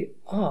could say,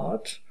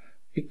 art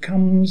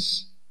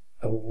becomes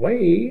a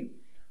way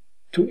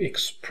to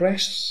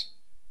express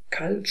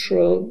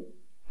cultural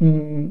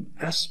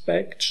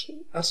aspects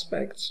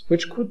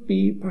which could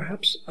be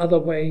perhaps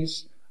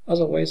otherwise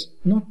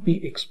not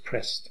be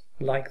expressed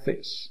like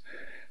this.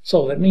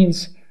 So that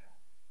means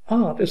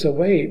art is a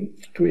way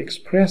to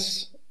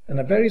express in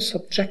a very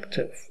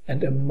subjective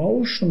and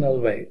emotional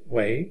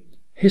way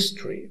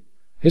history.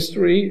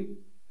 History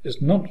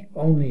is not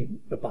only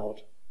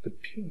about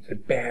the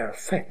bare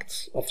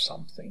facts of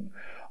something,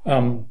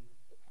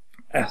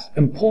 as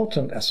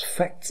important as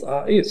facts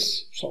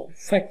is. So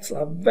facts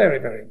are very,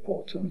 very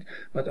important.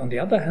 But on the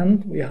other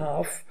hand, we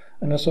have,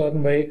 in a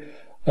certain way,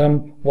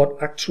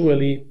 what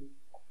actually,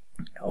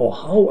 or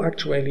how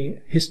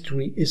actually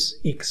history is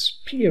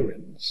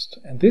experienced.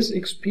 And this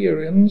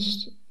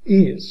experience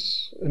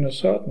is, in a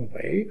certain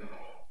way,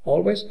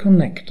 always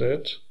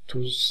connected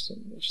to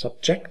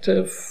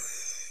subjective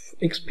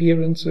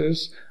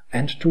experiences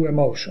and to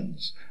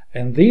emotions.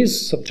 And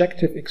these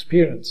subjective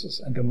experiences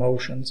and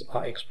emotions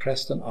are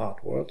expressed in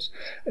artworks,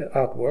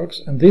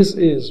 and this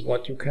is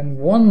what you can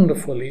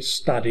wonderfully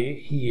study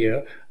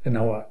here in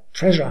our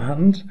treasure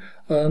hunt,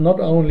 not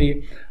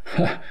only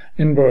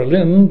in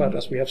Berlin, but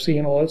as we have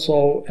seen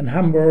also in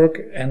Hamburg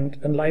and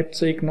in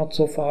Leipzig, not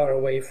so far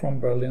away from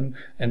Berlin.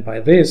 And by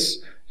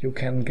this, you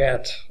can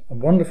get a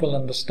wonderful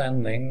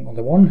understanding, on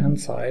the one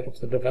hand side, of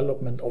the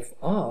development of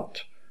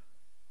art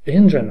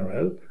in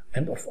general,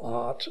 and of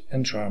art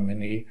in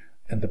Germany,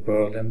 in the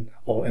Berlin,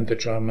 or in the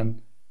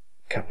German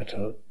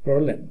capital,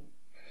 Berlin.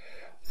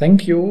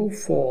 Thank you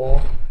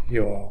for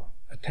your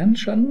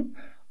attention,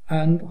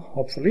 and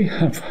hopefully,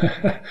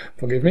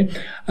 forgive me,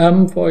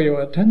 for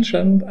your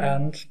attention,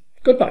 and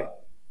goodbye.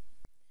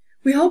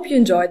 We hope you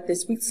enjoyed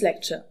this week's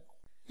lecture.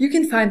 You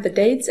can find the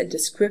dates and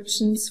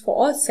descriptions for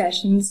all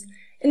sessions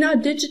in our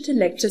digital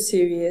lecture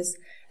series,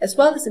 as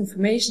well as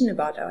information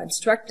about our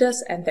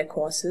instructors and their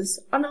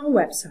courses on our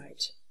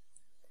website.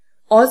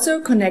 Also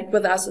connect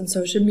with us on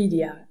social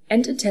media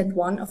and attend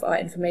one of our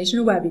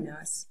informational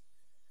webinars.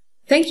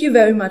 Thank you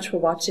very much for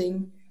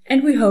watching,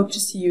 and we hope to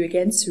see you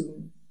again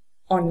soon,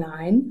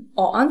 online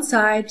or on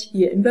site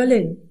here in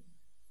Berlin.